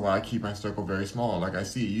also why I keep my circle very small. Like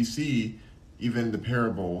you see, even the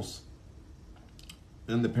parables,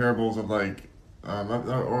 in the parables of like,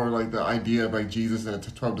 or like the idea of like Jesus and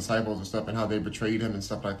the 12 disciples and stuff and how they betrayed him and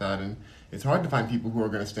stuff like that. And it's hard to find people who are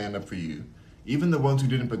going to stand up for you. Even the ones who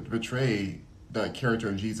didn't betray the character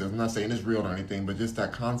of Jesus. I'm not saying it's real or anything, but just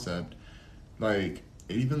that concept. Like,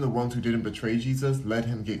 even the ones who didn't betray Jesus let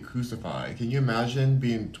him get crucified. Can you imagine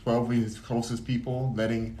being 12 of his closest people,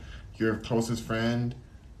 letting your closest friend,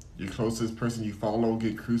 your closest person you follow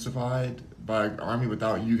get crucified by an army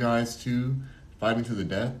without you guys too fighting to the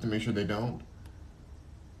death to make sure they don't?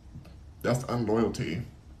 That's unloyalty.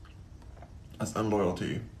 That's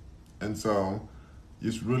unloyalty. And so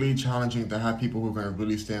it's really challenging to have people who are going to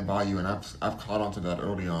really stand by you. And I've caught on to that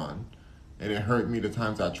early on. And it hurt me the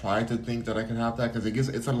times I tried to think that I could have that because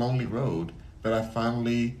it's a lonely road. But I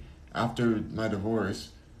finally, after my divorce,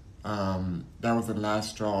 that was the last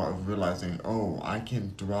straw of realizing, oh, I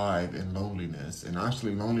can thrive in loneliness. And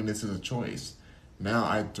actually, loneliness is a choice. Now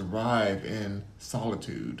I thrive in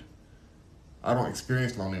solitude. I don't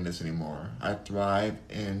experience loneliness anymore. I thrive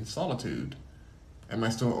in solitude. Am I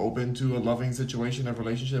still open to a loving situation, a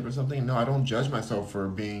relationship, or something? No, I don't judge myself for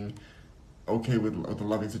being okay with a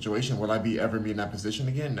loving situation. Will I be ever be in that position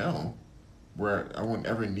again? No. Where I won't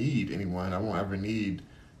ever need anyone. I won't ever need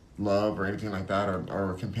love or anything like that,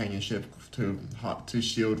 or companionship to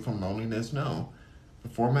shield from loneliness. No.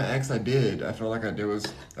 Before my ex, I did. I felt like there was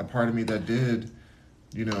a part of me that did,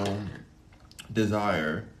 you know,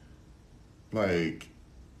 desire, like,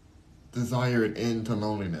 desire an end to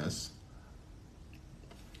loneliness.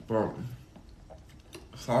 But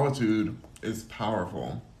solitude is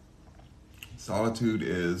powerful. Solitude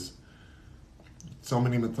is so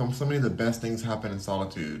many of the best things happen in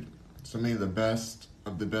solitude. So many of the best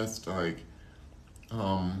like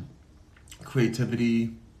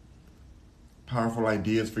creativity, powerful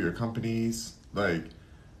ideas for your companies, like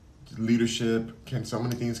leadership so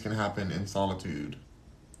many things can happen in solitude.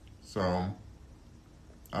 So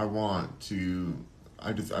I'm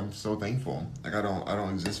so thankful. Like I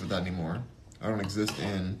don't exist with that anymore. I don't exist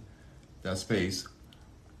in that space.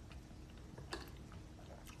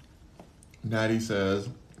 Natty says,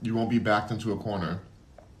 you won't be backed into a corner.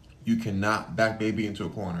 You cannot back baby into a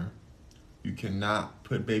corner. You cannot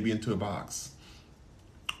put baby into a box.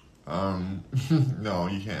 No,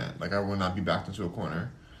 you can't. Like, I will not be backed into a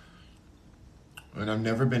corner. And I've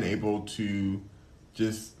never been able to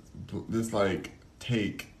just like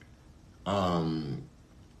take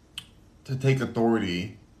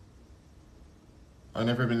authority. I've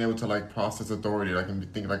never been able to like process authority. Like,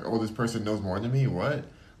 and think like, oh, this person knows more than me. What?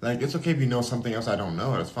 Like, it's okay if you know something else I don't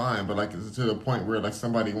know. That's fine. But like, to the point where like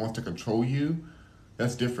somebody wants to control you,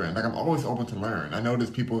 that's different. Like, I'm always open to learn. I know there's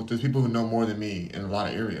people who know more than me in a lot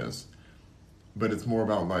of areas, but it's more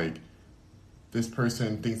about like, this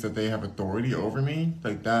person thinks that they have authority over me.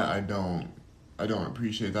 Like that, I don't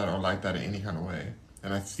appreciate that or like that in any kind of way.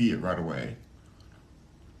 And I see it right away.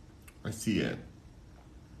 I see it.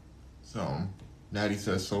 So, Natty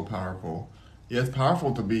says, so powerful. Yeah, it's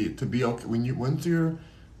powerful to be okay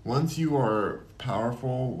once you are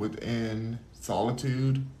powerful within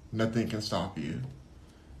solitude, nothing can stop you.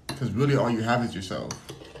 Because really all you have is yourself.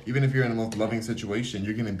 Even if you're in the most loving situation,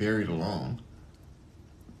 you're getting buried alone.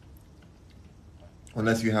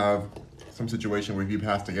 Unless you have some situation where if you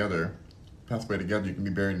pass away together, you can be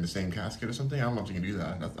buried in the same casket or something. I don't know if you can do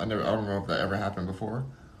that. I don't know if that ever happened before.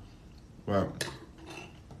 But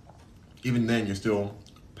even then, you're still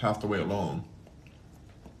passed away alone.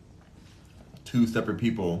 Two separate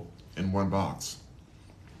people in one box.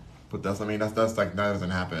 But that's like, that doesn't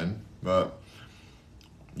happen. But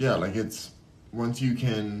yeah, like it's once you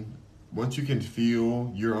can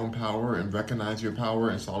feel your own power and recognize your power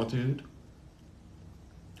in solitude,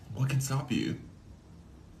 what can stop you?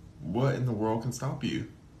 What in the world can stop you?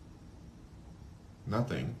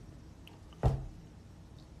 Nothing.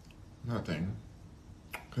 Nothing.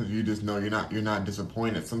 Because you just know you're not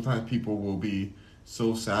disappointed. Sometimes people will be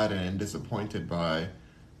so saddened and disappointed by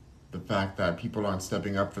the fact that people aren't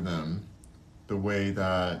stepping up for them the way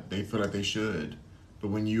that they feel like they should. But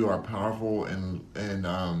when you are powerful and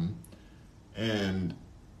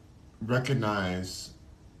recognize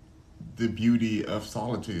the beauty of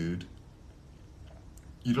solitude,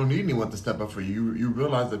 You don't need anyone to step up for you. You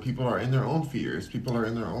realize that people are in their own fears. People are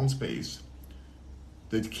in their own space.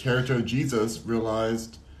 The character of Jesus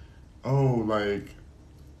realized, oh, like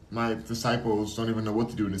my disciples don't even know what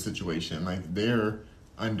to do in this situation. Like they're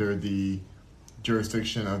under the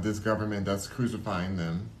jurisdiction of this government that's crucifying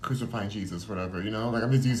them, crucifying Jesus, whatever. You know, like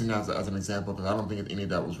I'm just using that as an example because I don't think any of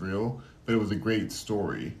that was real, but it was a great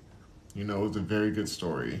story. You know, it was a very good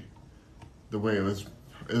story. The way it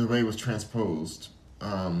was transposed,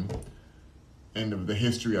 and the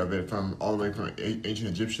history of it from all the way from ancient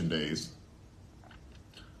Egyptian days.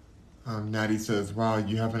 Natty says, "Wow,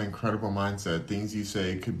 you have an incredible mindset. Things you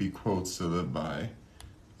say could be quotes to live by."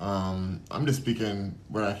 I'm just speaking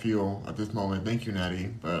what I feel at this moment. Thank you, Natty.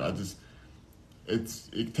 But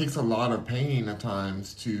it takes a lot of pain at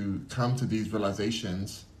times to come to these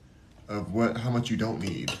realizations of how much you don't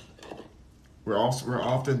need. We're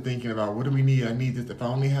often thinking about what do we need? I need this. If I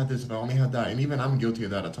only had this. If I only had that. And even I'm guilty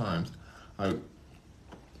of that at times. Like,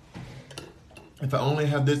 if I only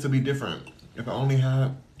had this, it'd be different. If I only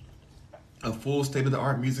had a full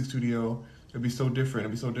state-of-the-art music studio, it'd be so different.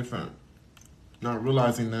 It'd be so different. Not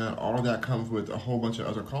realizing that all of that comes with a whole bunch of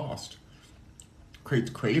other cost.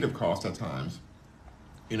 Creative cost at times.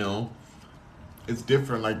 You know, it's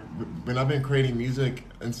different. Like when I've been creating music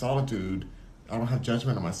in solitude, I don't have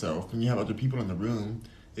judgment on myself. When you have other people in the room,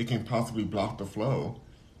 it can possibly block the flow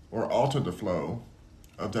or alter the flow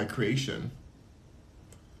of that creation.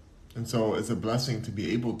 And so it's a blessing to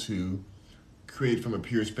be able to create from a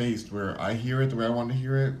pure space where I hear it the way I want to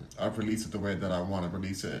hear it, I release it the way that I want to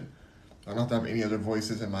release it. I don't have to have any other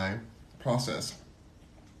voices in my process.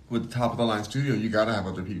 With the top of the line studio, you gotta have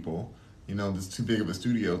other people. You know, it's too big of a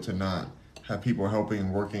studio to not have people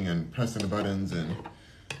helping, working, and pressing the buttons and,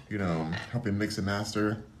 you know, helping mix and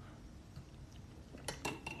master.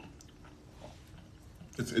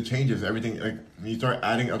 It changes everything. Like when you start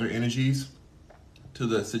adding other energies to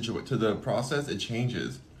the process, it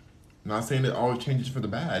changes. I'm not saying it always changes for the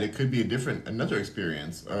bad. It could be another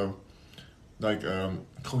experience of like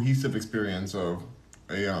cohesive experience of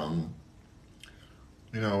a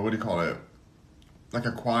you know, what do you call it? Like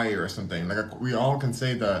a choir or something. We all can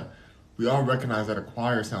say that we all recognize that a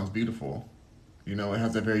choir sounds beautiful. You know, it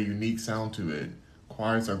has a very unique sound to it.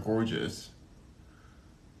 Choirs are gorgeous.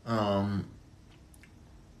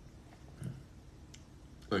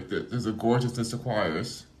 There's a gorgeousness to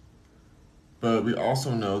choirs. But we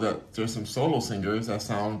also know that there's some solo singers that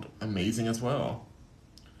sound amazing as well.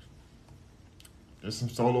 There's some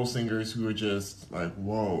solo singers who are just like,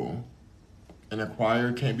 whoa. And a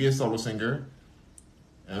choir can't be a solo singer,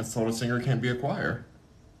 and a solo singer can't be a choir.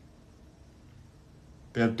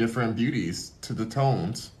 They have different beauties to the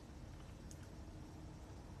tones.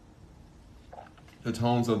 The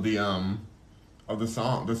tones of the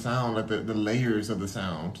song, the sound, like the layers of the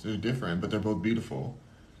sound, they're different, but they're both beautiful.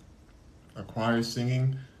 A choir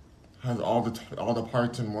singing has all the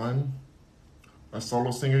parts in one. A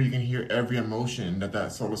solo singer, you can hear every emotion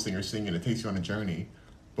that solo singer is singing. It takes you on a journey.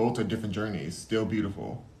 Both are different journeys, still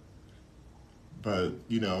beautiful. But,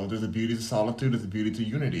 you know, there's a beauty to solitude, there's a beauty to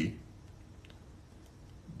unity.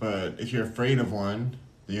 But if you're afraid of one,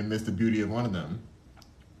 then you miss the beauty of one of them.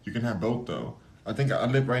 You can have both, though. I think I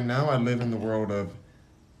live in the world of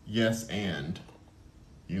yes and,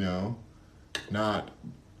 you know, not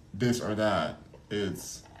this or that.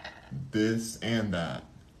 It's this and that.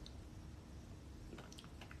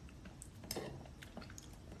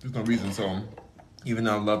 There's no reason. So even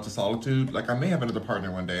though I love the solitude, like I may have another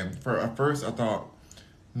partner one day. At first I thought,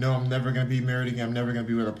 no, I'm never going to be married again. I'm never going to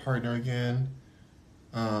be with a partner again.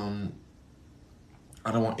 I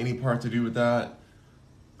don't want any part to do with that.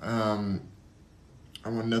 I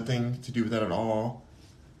want nothing to do with that at all.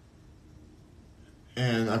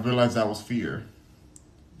 And I realized that was fear.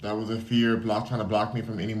 That was a fear trying to block me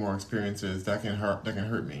from any more experiences that can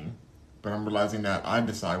hurt me. But I'm realizing that I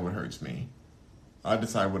decide what hurts me. I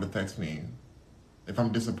decide what affects me. If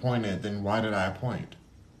I'm disappointed, then why did I appoint?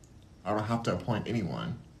 I don't have to appoint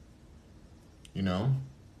anyone. You know?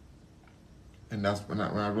 And that's when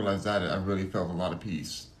I realized that, I really felt a lot of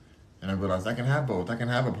peace. And I realized I can have both. I can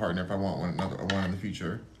have a partner if I want one in the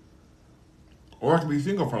future. Or I can be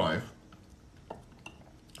single for life.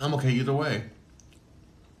 I'm okay either way.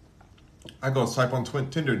 I go swipe on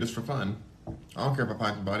Tinder just for fun. I don't care if I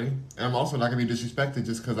find somebody. And I'm also not gonna be disrespected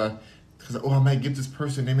just because I might get this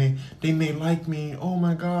person. They may like me. Oh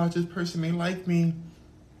my gosh, this person may like me.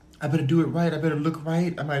 I better do it right. I better look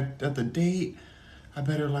right. I might at the date. I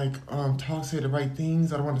better say the right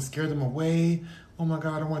things. I don't want to scare them away. Oh my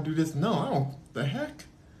God, I don't want to do this. No, I don't. The heck?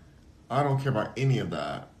 I don't care about any of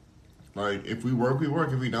that. Like if we work, we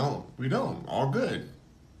work. If we don't, we don't. All good.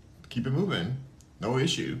 keep it moving. No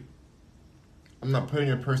issue. I'm not putting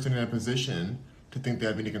a person in a position to think they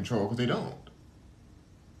have any control because they don't.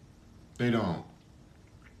 They don't.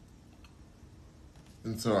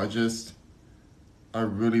 And so I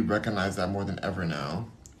really recognize that more than ever now.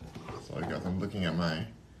 Sorry guys, I'm looking at my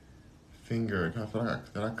finger. I feel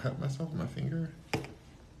like did I cut myself with my finger?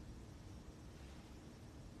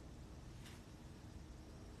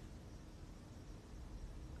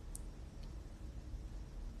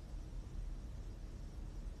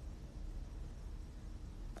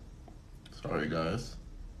 Sorry guys.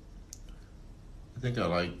 I think I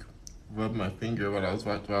like rubbed my finger while I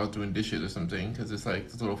was doing dishes or something because it's like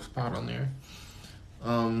this little spot on there.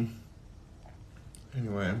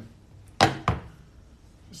 Anyway.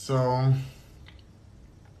 So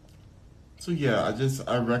yeah,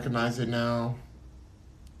 I recognize it now.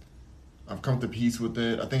 I've come to peace with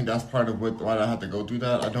it. I think that's part of why I had to go through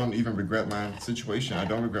that. I don't even regret my situation. I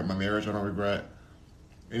don't regret my marriage. I don't regret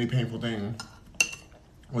any painful thing.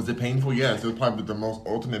 Was it painful? Yes. It was probably the most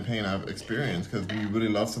ultimate pain I've experienced because when you really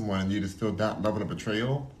love someone and you just feel that level of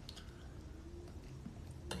betrayal,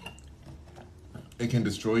 it can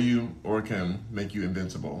destroy you or it can make you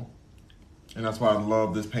invincible. And that's why I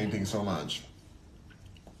love this painting so much.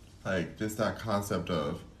 Like, just that concept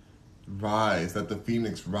of rise, let the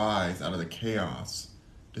phoenix rise out of the chaos.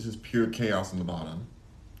 This is pure chaos on the bottom.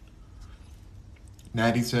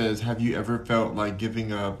 Natty says, have you ever felt like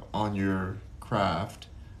giving up on your craft?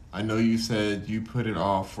 I know you said you put it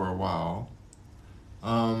off for a while.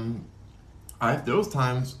 Those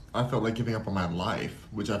times I felt like giving up on my life,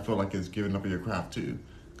 which I feel like is giving up on your craft too.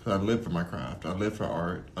 Because I live for my craft. I live for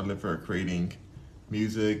art. I live for creating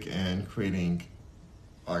music and creating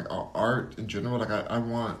like art in general. Like I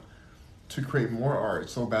want to create more art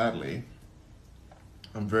so badly.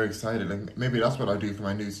 I'm very excited. And maybe that's what I do for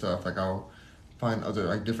my new stuff. Like I'll find other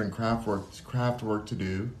like different craft work to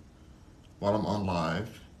do while I'm on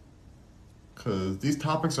live. Because these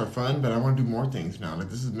topics are fun, but I want to do more things now. Like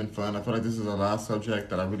this has been fun. I feel like this is the last subject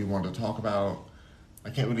that I really wanted to talk about. I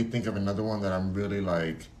can't really think of another one that I'm really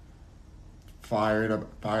like fired up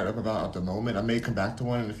about at the moment. I may come back to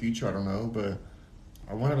one in the future. I don't know, but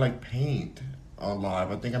I want to like paint on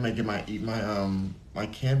live. I think I might get my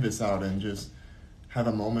canvas out and just have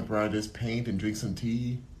a moment where I just paint and drink some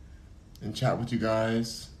tea and chat with you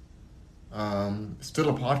guys. Still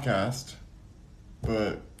a podcast,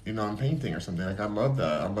 but you know I'm painting or something. Like I love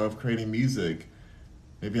that. I love creating music.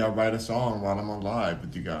 Maybe I'll write a song while I'm on live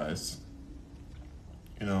with you guys.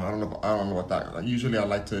 You know, I don't know what that. Like, usually I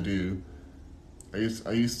like to do. I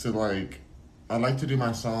used to like. I like to do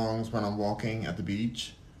my songs when I'm walking at the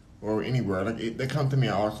beach or anywhere. Like they come to me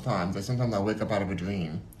at all times. Like sometimes I wake up out of a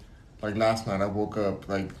dream. Like last night I woke up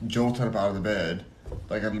like jolted up out of the bed,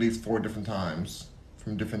 like at least 4 different times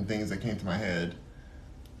from different things that came to my head,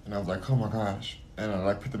 and I was like, oh my gosh. And I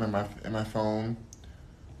like put them in my phone,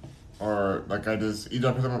 or like I just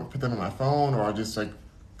either put them in my phone, or I just like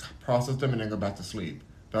process them and then go back to sleep.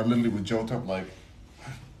 But I literally would jolt up like,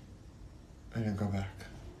 and then go back.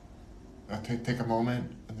 I take a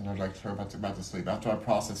moment and then I'd like throw back to sleep after I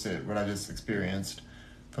process it what I just experienced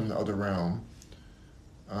from the other realm.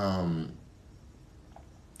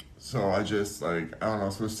 So I just like I don't know.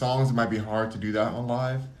 So with songs it might be hard to do that on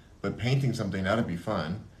live, but painting something that'd be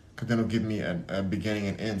fun. Because then it'll give me a beginning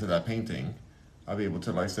and end to that painting. I'll be able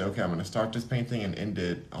to like say, okay, I'm gonna start this painting and end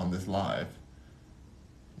it on this live.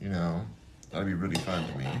 You know, that'd be really fun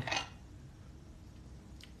to me.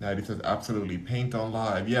 Natty says, absolutely, paint on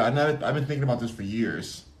live. Yeah, I've been thinking about this for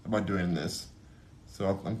years, about doing this.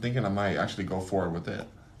 So I'm thinking I might actually go forward with it.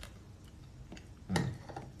 I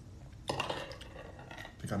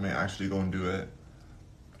think I may actually go and do it.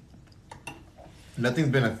 Nothing's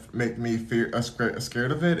been make me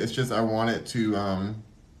scared of it. It's just I want it to.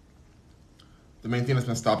 The main thing that's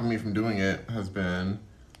been stopping me from doing it has been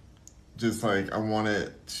just like I want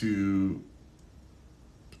it to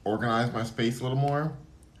organize my space a little more.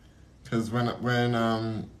 Because when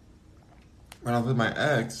I was with my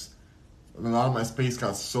ex, a lot of my space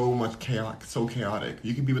got so chaotic.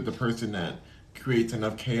 You can be with the person that creates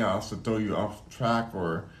enough chaos to throw you off track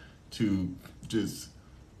or to just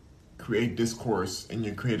create discourse in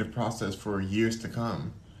your creative process for years to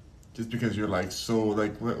come. Just because you're like so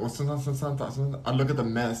like sometimes I look at the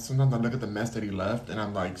mess. Sometimes I look at the mess that he left, and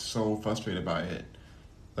I'm like so frustrated by it.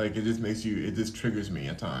 Like it just triggers me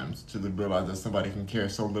at times to realize that somebody can care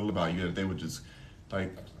so little about you that they would just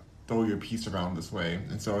like throw your piece around this way.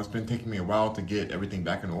 And so it's been taking me a while to get everything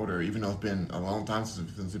back in order, even though it's been a long time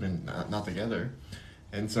since we've been not together.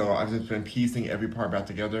 And so I've just been piecing every part back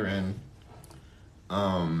together, and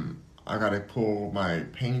I gotta pull my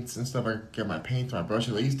paints and stuff. I get my paints, my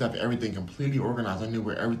brushes. I used to have everything completely organized. I knew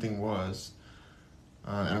where everything was,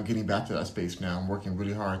 and I'm getting back to that space now. I'm working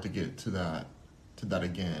really hard to get to that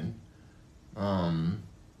again. Um,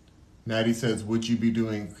 Natty says, would you be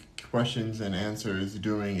doing questions and answers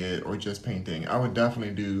during it or just painting? I would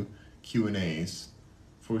definitely do Q&As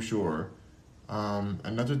for sure.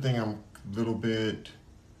 Another thing I'm a little bit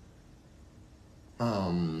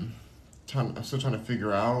um, I'm still trying to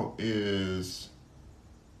figure out is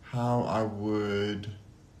how I would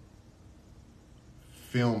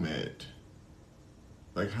film it.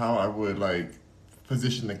 Like how I would like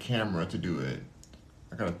position the camera to do it.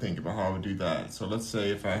 I gotta think about how I would do that. So let's say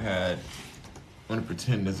if I had, I want to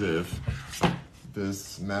pretend as if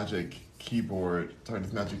this magic keyboard, sorry,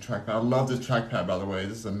 this magic trackpad. I love this trackpad, by the way.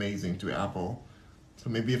 This is amazing to Apple. So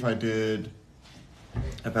maybe if I had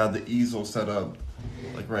the easel set up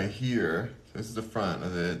like right here, so this is the front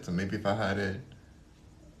of it. So maybe if I had it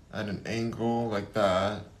at an angle like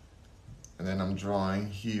that, and then I'm drawing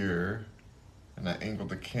here, and I angle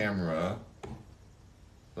the camera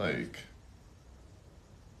like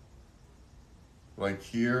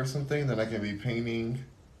here or something, then I can be painting.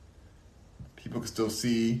 People can still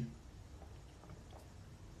see.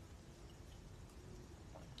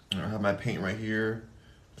 I have my paint right here.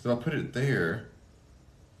 So I'll put it there.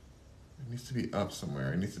 It needs to be up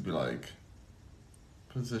somewhere. It needs to be like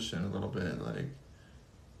positioned a little bit, like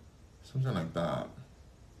something like that.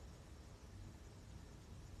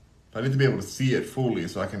 But I need to be able to see it fully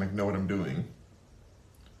so I can like know what I'm doing.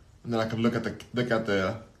 And then I can look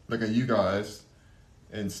at you guys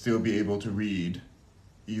and still be able to read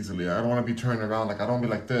easily. I don't want to be turning around, like I don't want to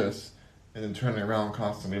be like this and then turning around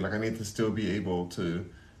constantly. Like I need to still be able to,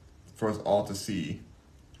 for us all to see.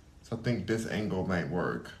 So I think this angle might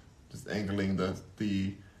work. Just angling the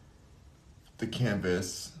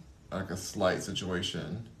canvas like a slight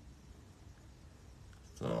situation.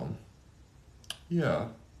 So yeah,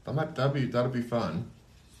 that'll be fun.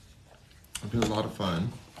 It'll be a lot of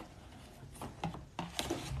fun.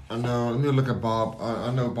 I know. Let me look at Bob.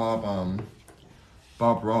 I know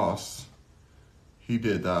Bob Ross. He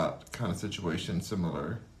did that kind of situation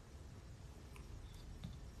similar.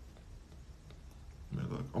 Let me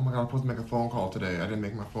look. Oh my god, I'm supposed to make a phone call today. I didn't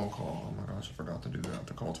make my phone call. Oh my gosh, I forgot to do that.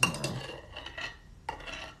 To call tomorrow.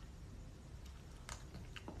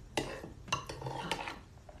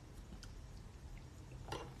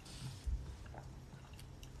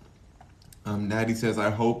 Natty says, I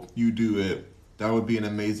hope you do it. That would be an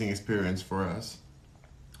amazing experience for us.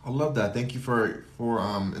 I love that. Thank you for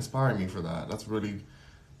inspiring me for that. That's really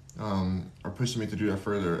or pushing me to do that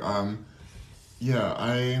further. Yeah,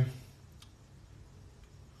 I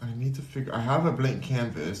need to figure. I have a blank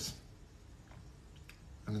canvas,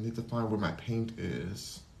 and I need to find where my paint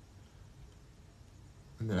is,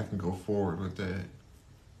 and then I can go forward with it.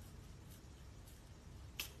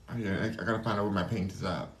 Oh, yeah, I gotta find out where my paint is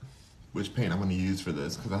at, which paint I'm gonna use for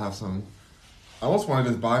this, because I have some. I almost want to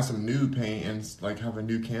just buy some new paint and like have a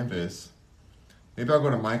new canvas. Maybe I'll go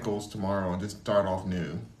to Michael's tomorrow and just start off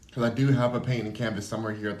new. Because I do have a paint and canvas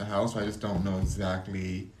somewhere here at the house. I just don't know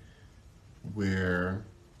exactly where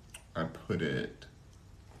I put it.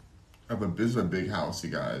 This is a big house, you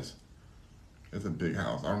guys. It's a big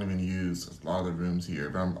house. I don't even use a lot of the rooms here.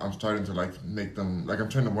 But I'm starting to like make them, like I'm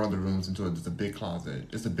turning one of the rooms into just a big closet.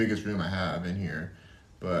 It's the biggest room I have in here.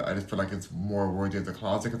 But I just feel like it's more worthy of the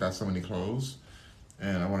closet because I have so many clothes.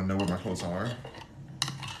 And I want to know where my clothes are.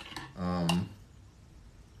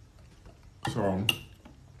 So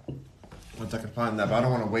once I can find that, but I don't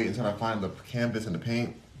want to wait until I find the canvas and the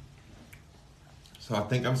paint. So I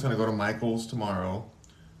think I'm just gonna go to Michael's tomorrow.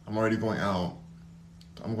 I'm already going out.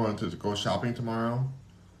 I'm going to go shopping tomorrow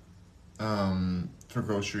for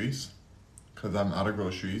groceries because I'm out of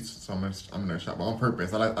groceries. So I'm gonna shop on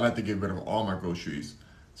purpose. I like to get rid of all my groceries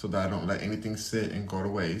so that I don't let anything sit and go to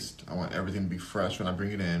waste. I want everything to be fresh when I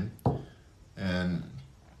bring it in. And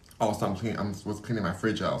also I was cleaning my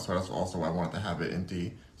fridge out, so that's also why I wanted to have it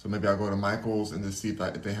empty. So maybe I'll go to Michael's and just see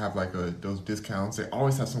if they have like those discounts. They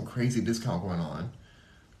always have some crazy discount going on.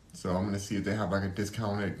 So I'm gonna see if they have like a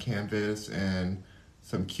discounted canvas and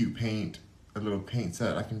some cute paint, a little paint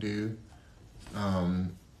set I can do,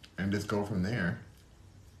 and just go from there.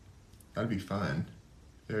 That'd be fun,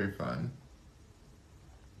 very fun.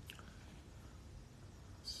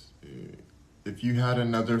 If you had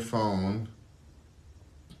another phone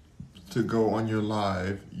to go on your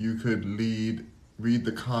live, you could read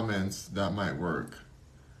the comments. That might work.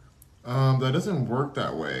 That doesn't work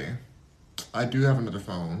that way. I do have another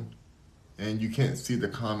phone, and you can't see the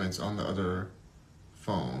comments on the other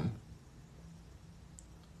phone.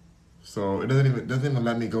 So it doesn't even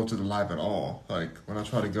let me go to the live at all. Like when I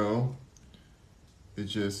try to go, it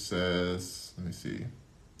just says, let me see.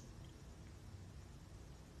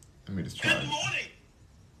 Let me just try. Good morning.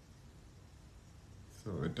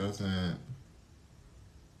 So it doesn't.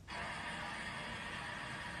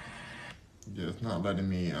 Yeah, it's not letting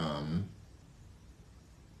me. I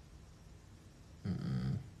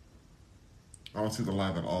don't see the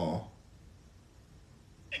live at all.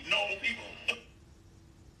 Normal people.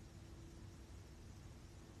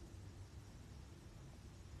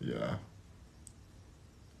 Yeah.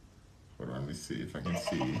 Hold on, let me see if I can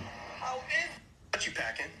see. What you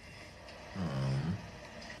packing? Oh,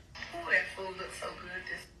 that food looks so good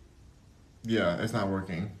this Yeah, it's not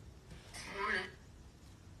working. morning.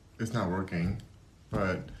 It's not working,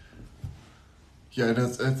 but yeah, it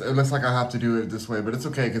is. It looks like I have to do it this way, but it's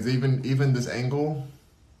okay because even this angle,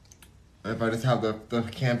 if I just have the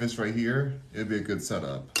canvas right here, it'd be a good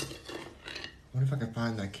setup. I wonder if I can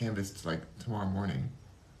find that canvas like tomorrow morning.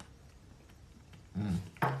 I'm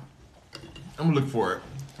gonna look for it.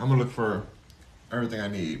 I'm gonna look for everything I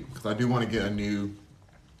need because I do want to get a new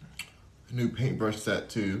paintbrush set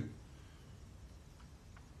too.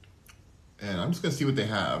 And I'm just gonna see what they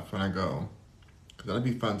have when I go, because that'd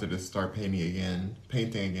be fun to just start painting again,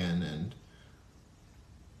 and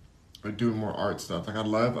or doing more art stuff. Like I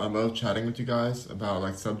love chatting with you guys about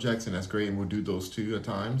like subjects, and that's great, and we'll do those too at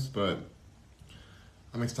times. But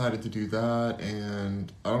I'm excited to do that,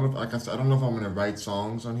 and I don't know. Like I said, I don't know if I'm gonna write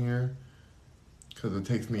songs on here, because it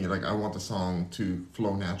takes me like I want the song to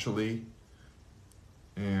flow naturally,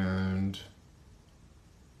 and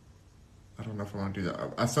I don't know if I want to do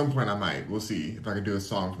that. At some point I might. We'll see if I can do a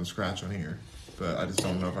song from scratch on here. But I just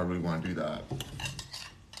don't know if I really want to do that.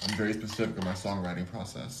 I'm very specific in my songwriting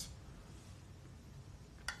process.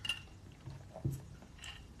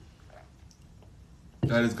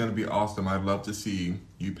 That is going to be awesome. I'd love to see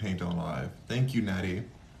you paint on live. Thank you, Natty.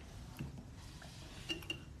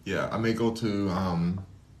 Yeah, I may go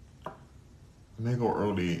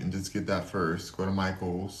early and just get that first. Go to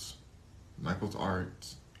Michael's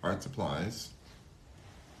art supplies,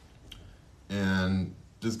 and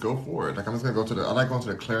just go for it. Like I'm just gonna go to I like going to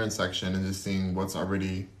the clearance section and just seeing what's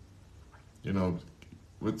already,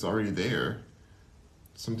 what's already there.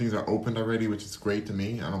 Some things are opened already, which is great to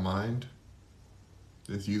me. I don't mind.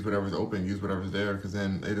 Just use whatever's open, use whatever's there, because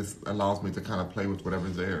then it just allows me to kind of play with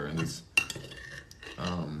whatever's there and just,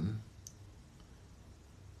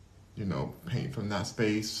 paint from that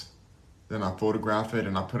space. Then I photograph it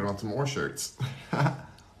and I put it on some more shirts.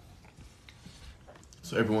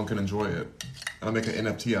 So everyone can enjoy it. And I'll make an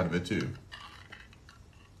NFT out of it too.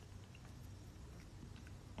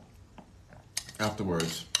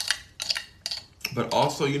 Afterwards. But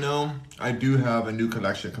also, I do have a new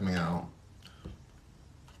collection coming out.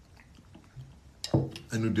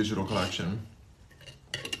 A new digital collection.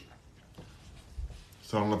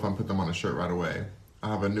 So I don't know if I'm putting them on a shirt right away. I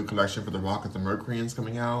have a new collection for the Rockets and Mercuryans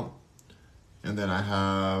coming out. And then I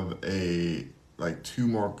have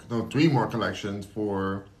three more collections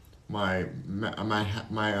for my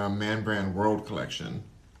Man Brand World collection.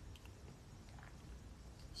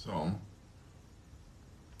 So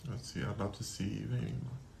let's see. I'd love to see.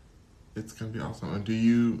 It's gonna be awesome. And do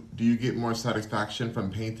you get more satisfaction from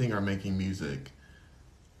painting or making music?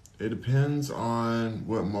 It depends on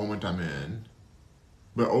what moment I'm in.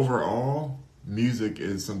 But overall, music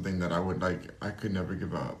is something that I could never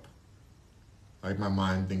give up. Like my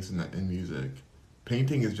mind thinks in music.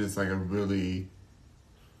 Painting is just like a really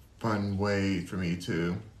fun way for me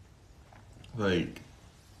to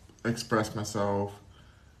express myself,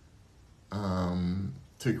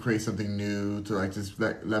 to create something new, to just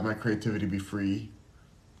let my creativity be free.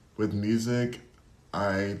 With music,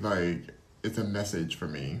 it's a message for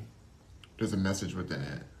me. There's a message within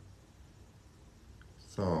it.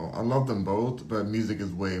 So I love them both, but music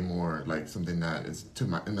is way more like something that is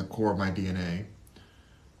in the core of my DNA.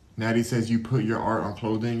 Natty says you put your art on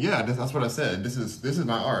clothing. Yeah, that's what I said. This is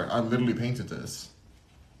my art. I literally painted this.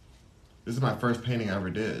 This is my first painting I ever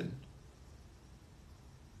did.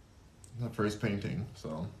 My first painting.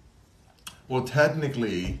 So, well,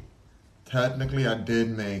 technically, I did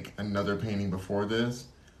make another painting before this,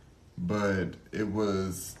 but it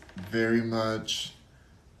was very much.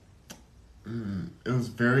 It was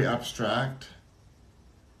very abstract.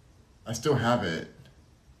 I still have it.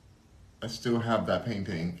 I still have that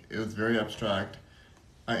painting. It was very abstract.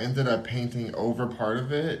 I ended up painting over part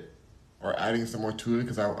of it or adding some more to it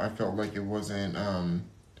because I felt like it wasn't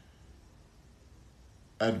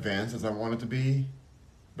advanced as I wanted to be.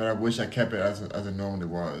 but I wish I kept it as it normally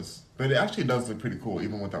was. But it actually does look pretty cool,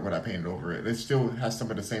 even with what I painted over it. It still has some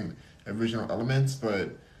of the same original elements, but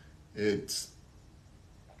it's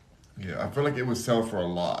yeah. I feel like it would sell for a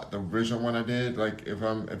lot. The original one I did, like if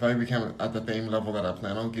I became at the fame level that I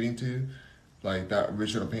plan on getting to, like that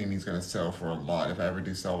original painting is gonna sell for a lot if I ever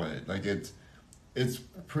do sell it. Like it's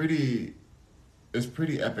pretty it's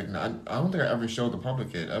pretty epic. Now I don't think I ever showed the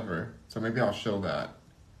public it ever, so maybe I'll show that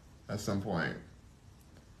at some point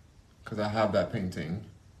because I have that painting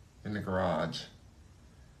in the garage.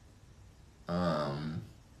 Um,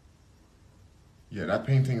 yeah, that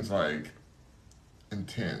painting's like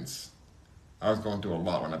intense. I was going through a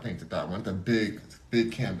lot when I painted that one. It's a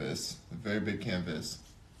big canvas, a very big canvas.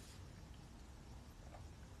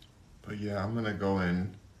 But yeah, I'm gonna go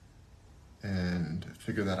in and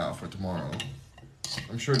figure that out for tomorrow.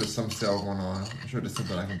 I'm sure there's some sale going on. I'm sure there's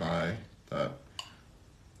something I can buy that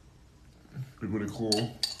would be really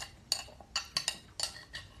cool.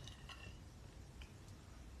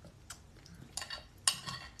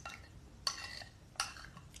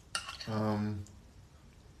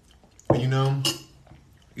 You know,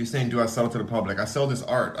 you're saying, do I sell it to the public? I sell this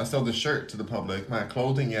art. I sell this shirt to the public. My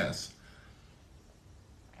clothing, yes.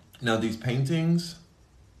 Now these paintings,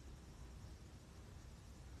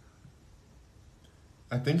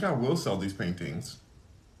 I think I will sell these paintings.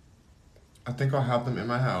 I think I'll have them in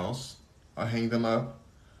my house. I'll hang them up,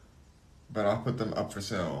 but I'll put them up for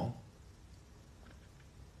sale.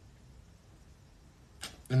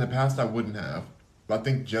 In the past, I wouldn't have. But I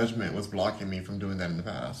think judgment was blocking me from doing that in the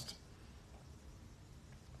past.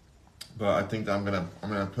 But I think that I'm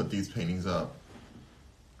gonna put these paintings up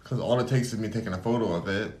because all it takes is me taking a photo of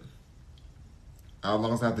it. As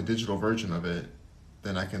long as I have the digital version of it,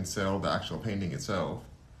 then I can sell the actual painting itself,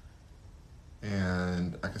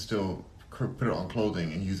 and I can still put it on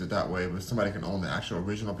clothing and use it that way. But somebody can own the actual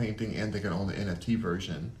original painting, and they can own the NFT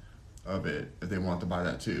version of it if they want to buy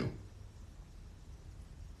that too.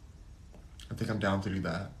 I think I'm down to do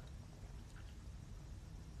that.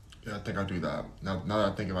 Yeah, I think I'll do that. Now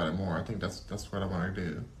that I think about it more, I think that's what I want to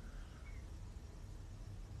do.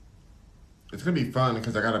 It's gonna be fun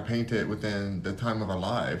because I gotta paint it within the time of a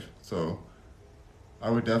live. So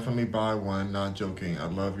I would definitely buy one. Not joking. I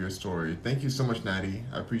love your story. Thank you so much, Natty.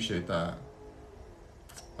 I appreciate that.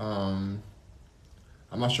 I'm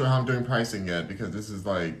not sure how I'm doing pricing yet because this is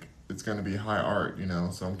like it's gonna be high art, you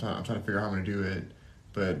know. So I'm trying to figure out how I'm gonna do it.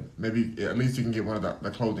 But maybe at least you can get one of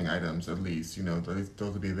the clothing items, at least, you know, at least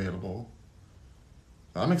those will be available.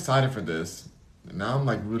 I'm excited for this. Now I'm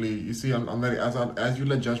like really, you see, I'm letting, as you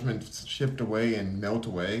let judgment shift away and melt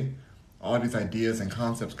away, all these ideas and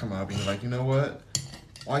concepts come up and you're like, you know what?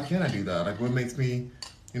 Why can't I do that? Like what makes me,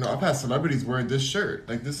 you know, I've had celebrities wear this shirt,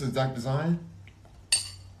 like this exact design.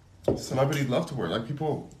 Celebrities love to wear, like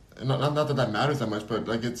people, not that that matters that much, but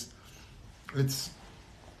like it's,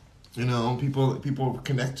 you know, people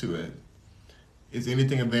connect to it. Is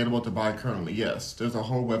anything available to buy currently? Yes, there's a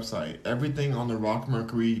whole website. Everything on the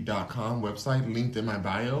rockmercury.com website, linked in my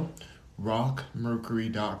bio,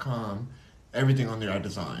 rockmercury.com. Everything on there I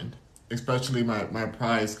designed, especially my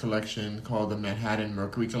prize collection called the Manhattan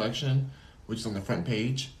Mercury Collection, which is on the front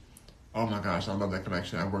page. Oh my gosh, I love that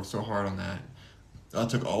collection. I worked so hard on that. I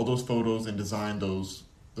took all those photos and designed those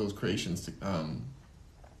creations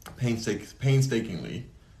painstakingly.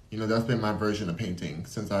 You know, that's been my version of painting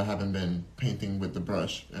since I haven't been painting with the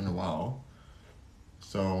brush in a while.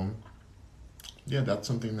 So, yeah, that's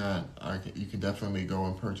something that you can definitely go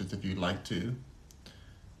and purchase if you'd like to.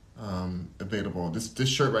 Available. This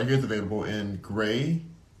shirt right here is available in gray,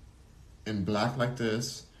 in black like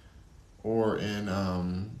this, or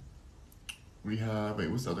in, we have,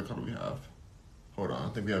 wait, what's the other color we have? Hold on,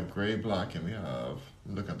 I think we have gray, black, and we have,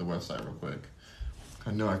 look at the website real quick. I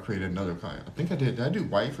know I created another kind. I think I did. Did I do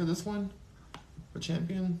white for this one? For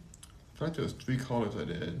champion? I feel like there was 3 colors I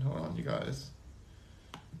did. Hold on, you guys.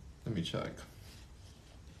 Let me check.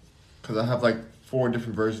 Because I have like 4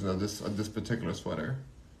 different versions of this particular sweater.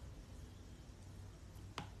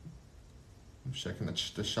 I'm checking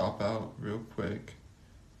the shop out real quick.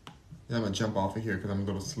 Then I'm going to jump off of here because I'm a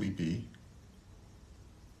little sleepy.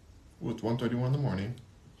 Ooh, it's 1:31 in the morning.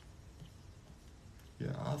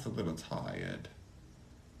 Yeah, I was a little tired.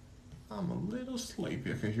 I'm a little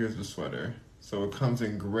sleepy. Okay, here's the sweater. So it comes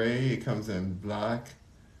in gray, it comes in black.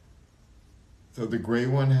 So the gray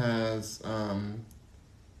one has the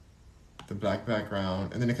black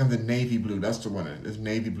background, and then it comes in navy blue. That's the one. It's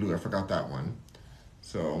navy blue. I forgot that one.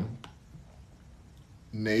 So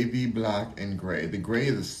navy, black, and gray. The gray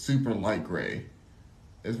is a super light gray.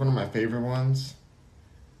 It's one of my favorite ones.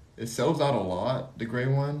 It sells out a lot, the gray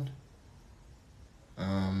one.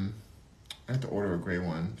 I have to order a gray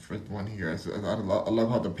one for one here. I love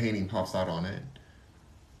how the painting pops out on it.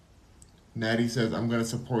 Natty says, I'm going to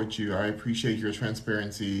support you. I appreciate your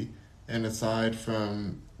transparency. And aside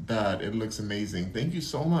from that, it looks amazing. Thank you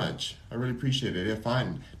so much. I really appreciate it.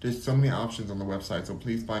 There's so many options on the website, so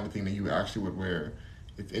please find the thing that you actually would wear.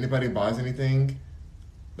 If anybody buys anything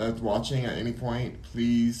that's watching at any point,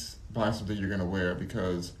 please buy something you're going to wear,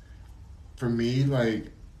 because for me,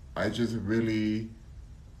 like, I just really,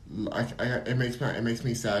 it makes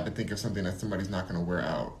me sad to think of something that somebody's not going to wear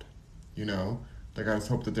out, you know? Like, I just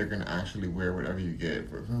hope that they're going to actually wear whatever you get,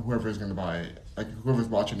 whoever's going to buy it, like whoever's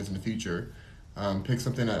watching this in the future. Pick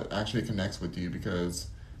something that actually connects with you, because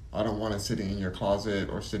I don't want it sitting in your closet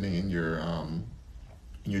or sitting in your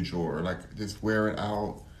drawer. Like, just wear it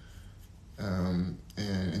out, and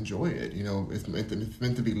enjoy it. You know, it's meant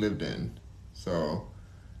to be lived in. So,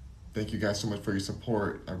 thank you guys so much for your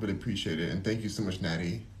support. I really appreciate it, and thank you so much,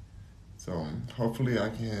 Natty. So, hopefully, I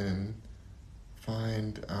can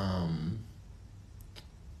find.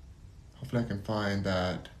 Hopefully I can find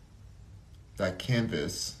that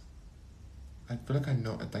canvas. I feel like I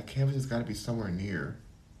know that canvas has got to be somewhere near.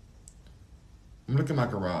 I'm looking at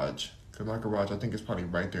my garage, because my garage, I think, is probably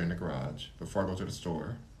right there in the garage before I go to the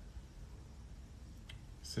store.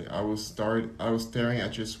 See, I was staring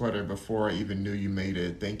at your sweater before I even knew you made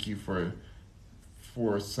it. Thank you for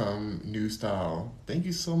some new style. Thank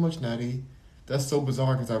you so much, Natty. That's so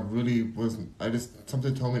bizarre, because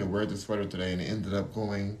something told me to wear this sweater today, and it ended up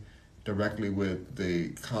going directly with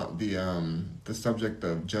the subject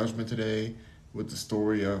of judgment today, with the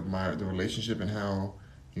story of the relationship, and how,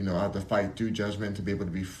 you know, I have to fight through judgment to be able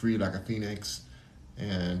to be free like a phoenix.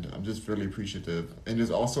 And I'm just really appreciative. And there's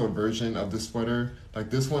also a version of the sweater, like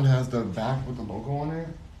this one has the back with the logo on it,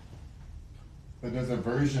 but there's a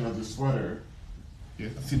version of the sweater. You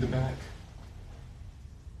have to see the back.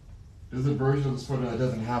 There's a version of the sweater that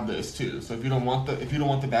doesn't have this too. So if you don't want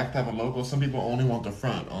the back to have a logo, some people only want the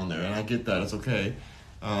front on there, and I get that, it's okay.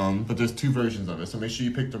 But there's two versions of it, so make sure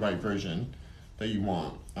you pick the right version that you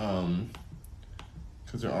want,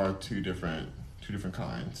 because there are two different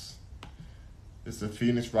kinds. It's the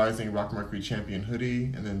Phoenix Rising Rock Mercury Champion hoodie,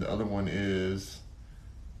 and then the other one is,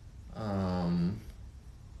 I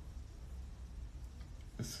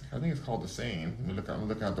think it's called the same. I'm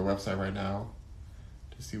looking at the website right now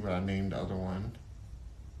to see what I named the other one.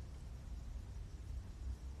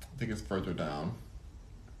 I think it's further down.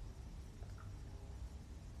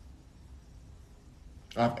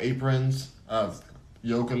 I have aprons, I have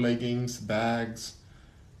yoga leggings, bags,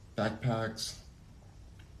 backpacks,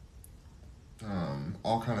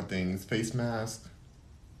 all kind of things, face mask,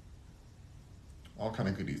 all kind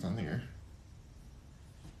of goodies on here.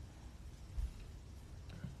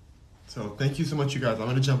 So thank you so much, you guys. I'm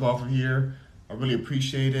gonna jump off of here. I really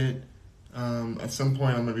appreciate it. At some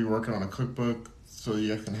point, I'm gonna be working on a cookbook, so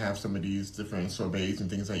you guys can have some of these different sorbets and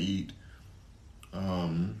things I eat.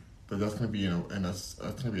 But that's gonna be that's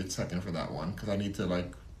gonna be a second for that one, because I need to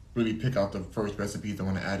like really pick out the first recipes I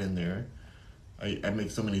want to add in there. I make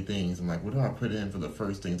so many things. I'm like, what do I put in for the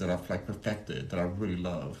first things that I've like perfected that I really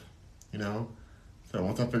love, you know? So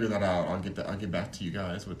once I figure that out, I'll get back to you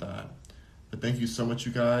guys with that. But thank you so much,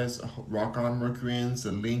 you guys. Rock on, Mercuryans.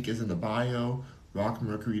 The link is in the bio.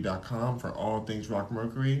 rockmercury.com for all things Rock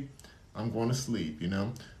Mercury. I'm going to sleep, you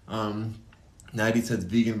know. Natty says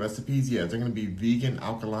vegan recipes. Yeah, they're going to be vegan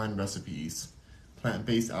alkaline recipes,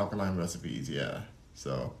 plant-based alkaline recipes. Yeah.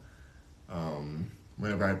 So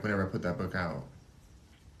whenever I put that book out,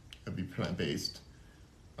 it'll be plant-based.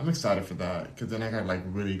 I'm excited for that, because then I got like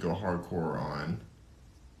really go hardcore on.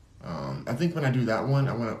 I think when I do that one,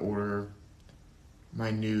 I want to order my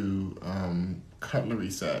new cutlery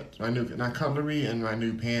set. Not cutlery, and my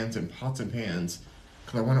new pans and pots and pans,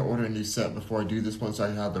 because I want to order a new set before I do this one, so I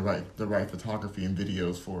have the right photography and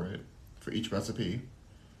videos for it, for each recipe.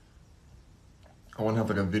 I want to have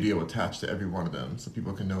like a video attached to every one of them, so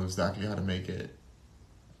people can know exactly how to make it.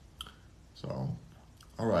 So,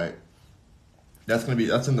 all right. That's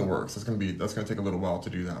in the works. That's gonna take a little while to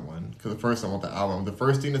do that one, because first I want the album. The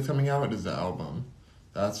first thing that's coming out is the album.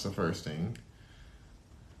 That's the first thing.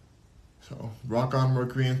 So, rock on,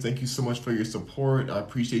 Mercuryans. Thank you so much for your support. I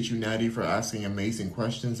appreciate you, Natty, for asking amazing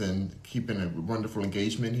questions and keeping a wonderful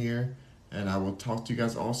engagement here. And I will talk to you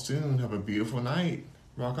guys all soon. Have a beautiful night.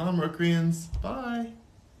 Rock on, Mercuryans. Bye.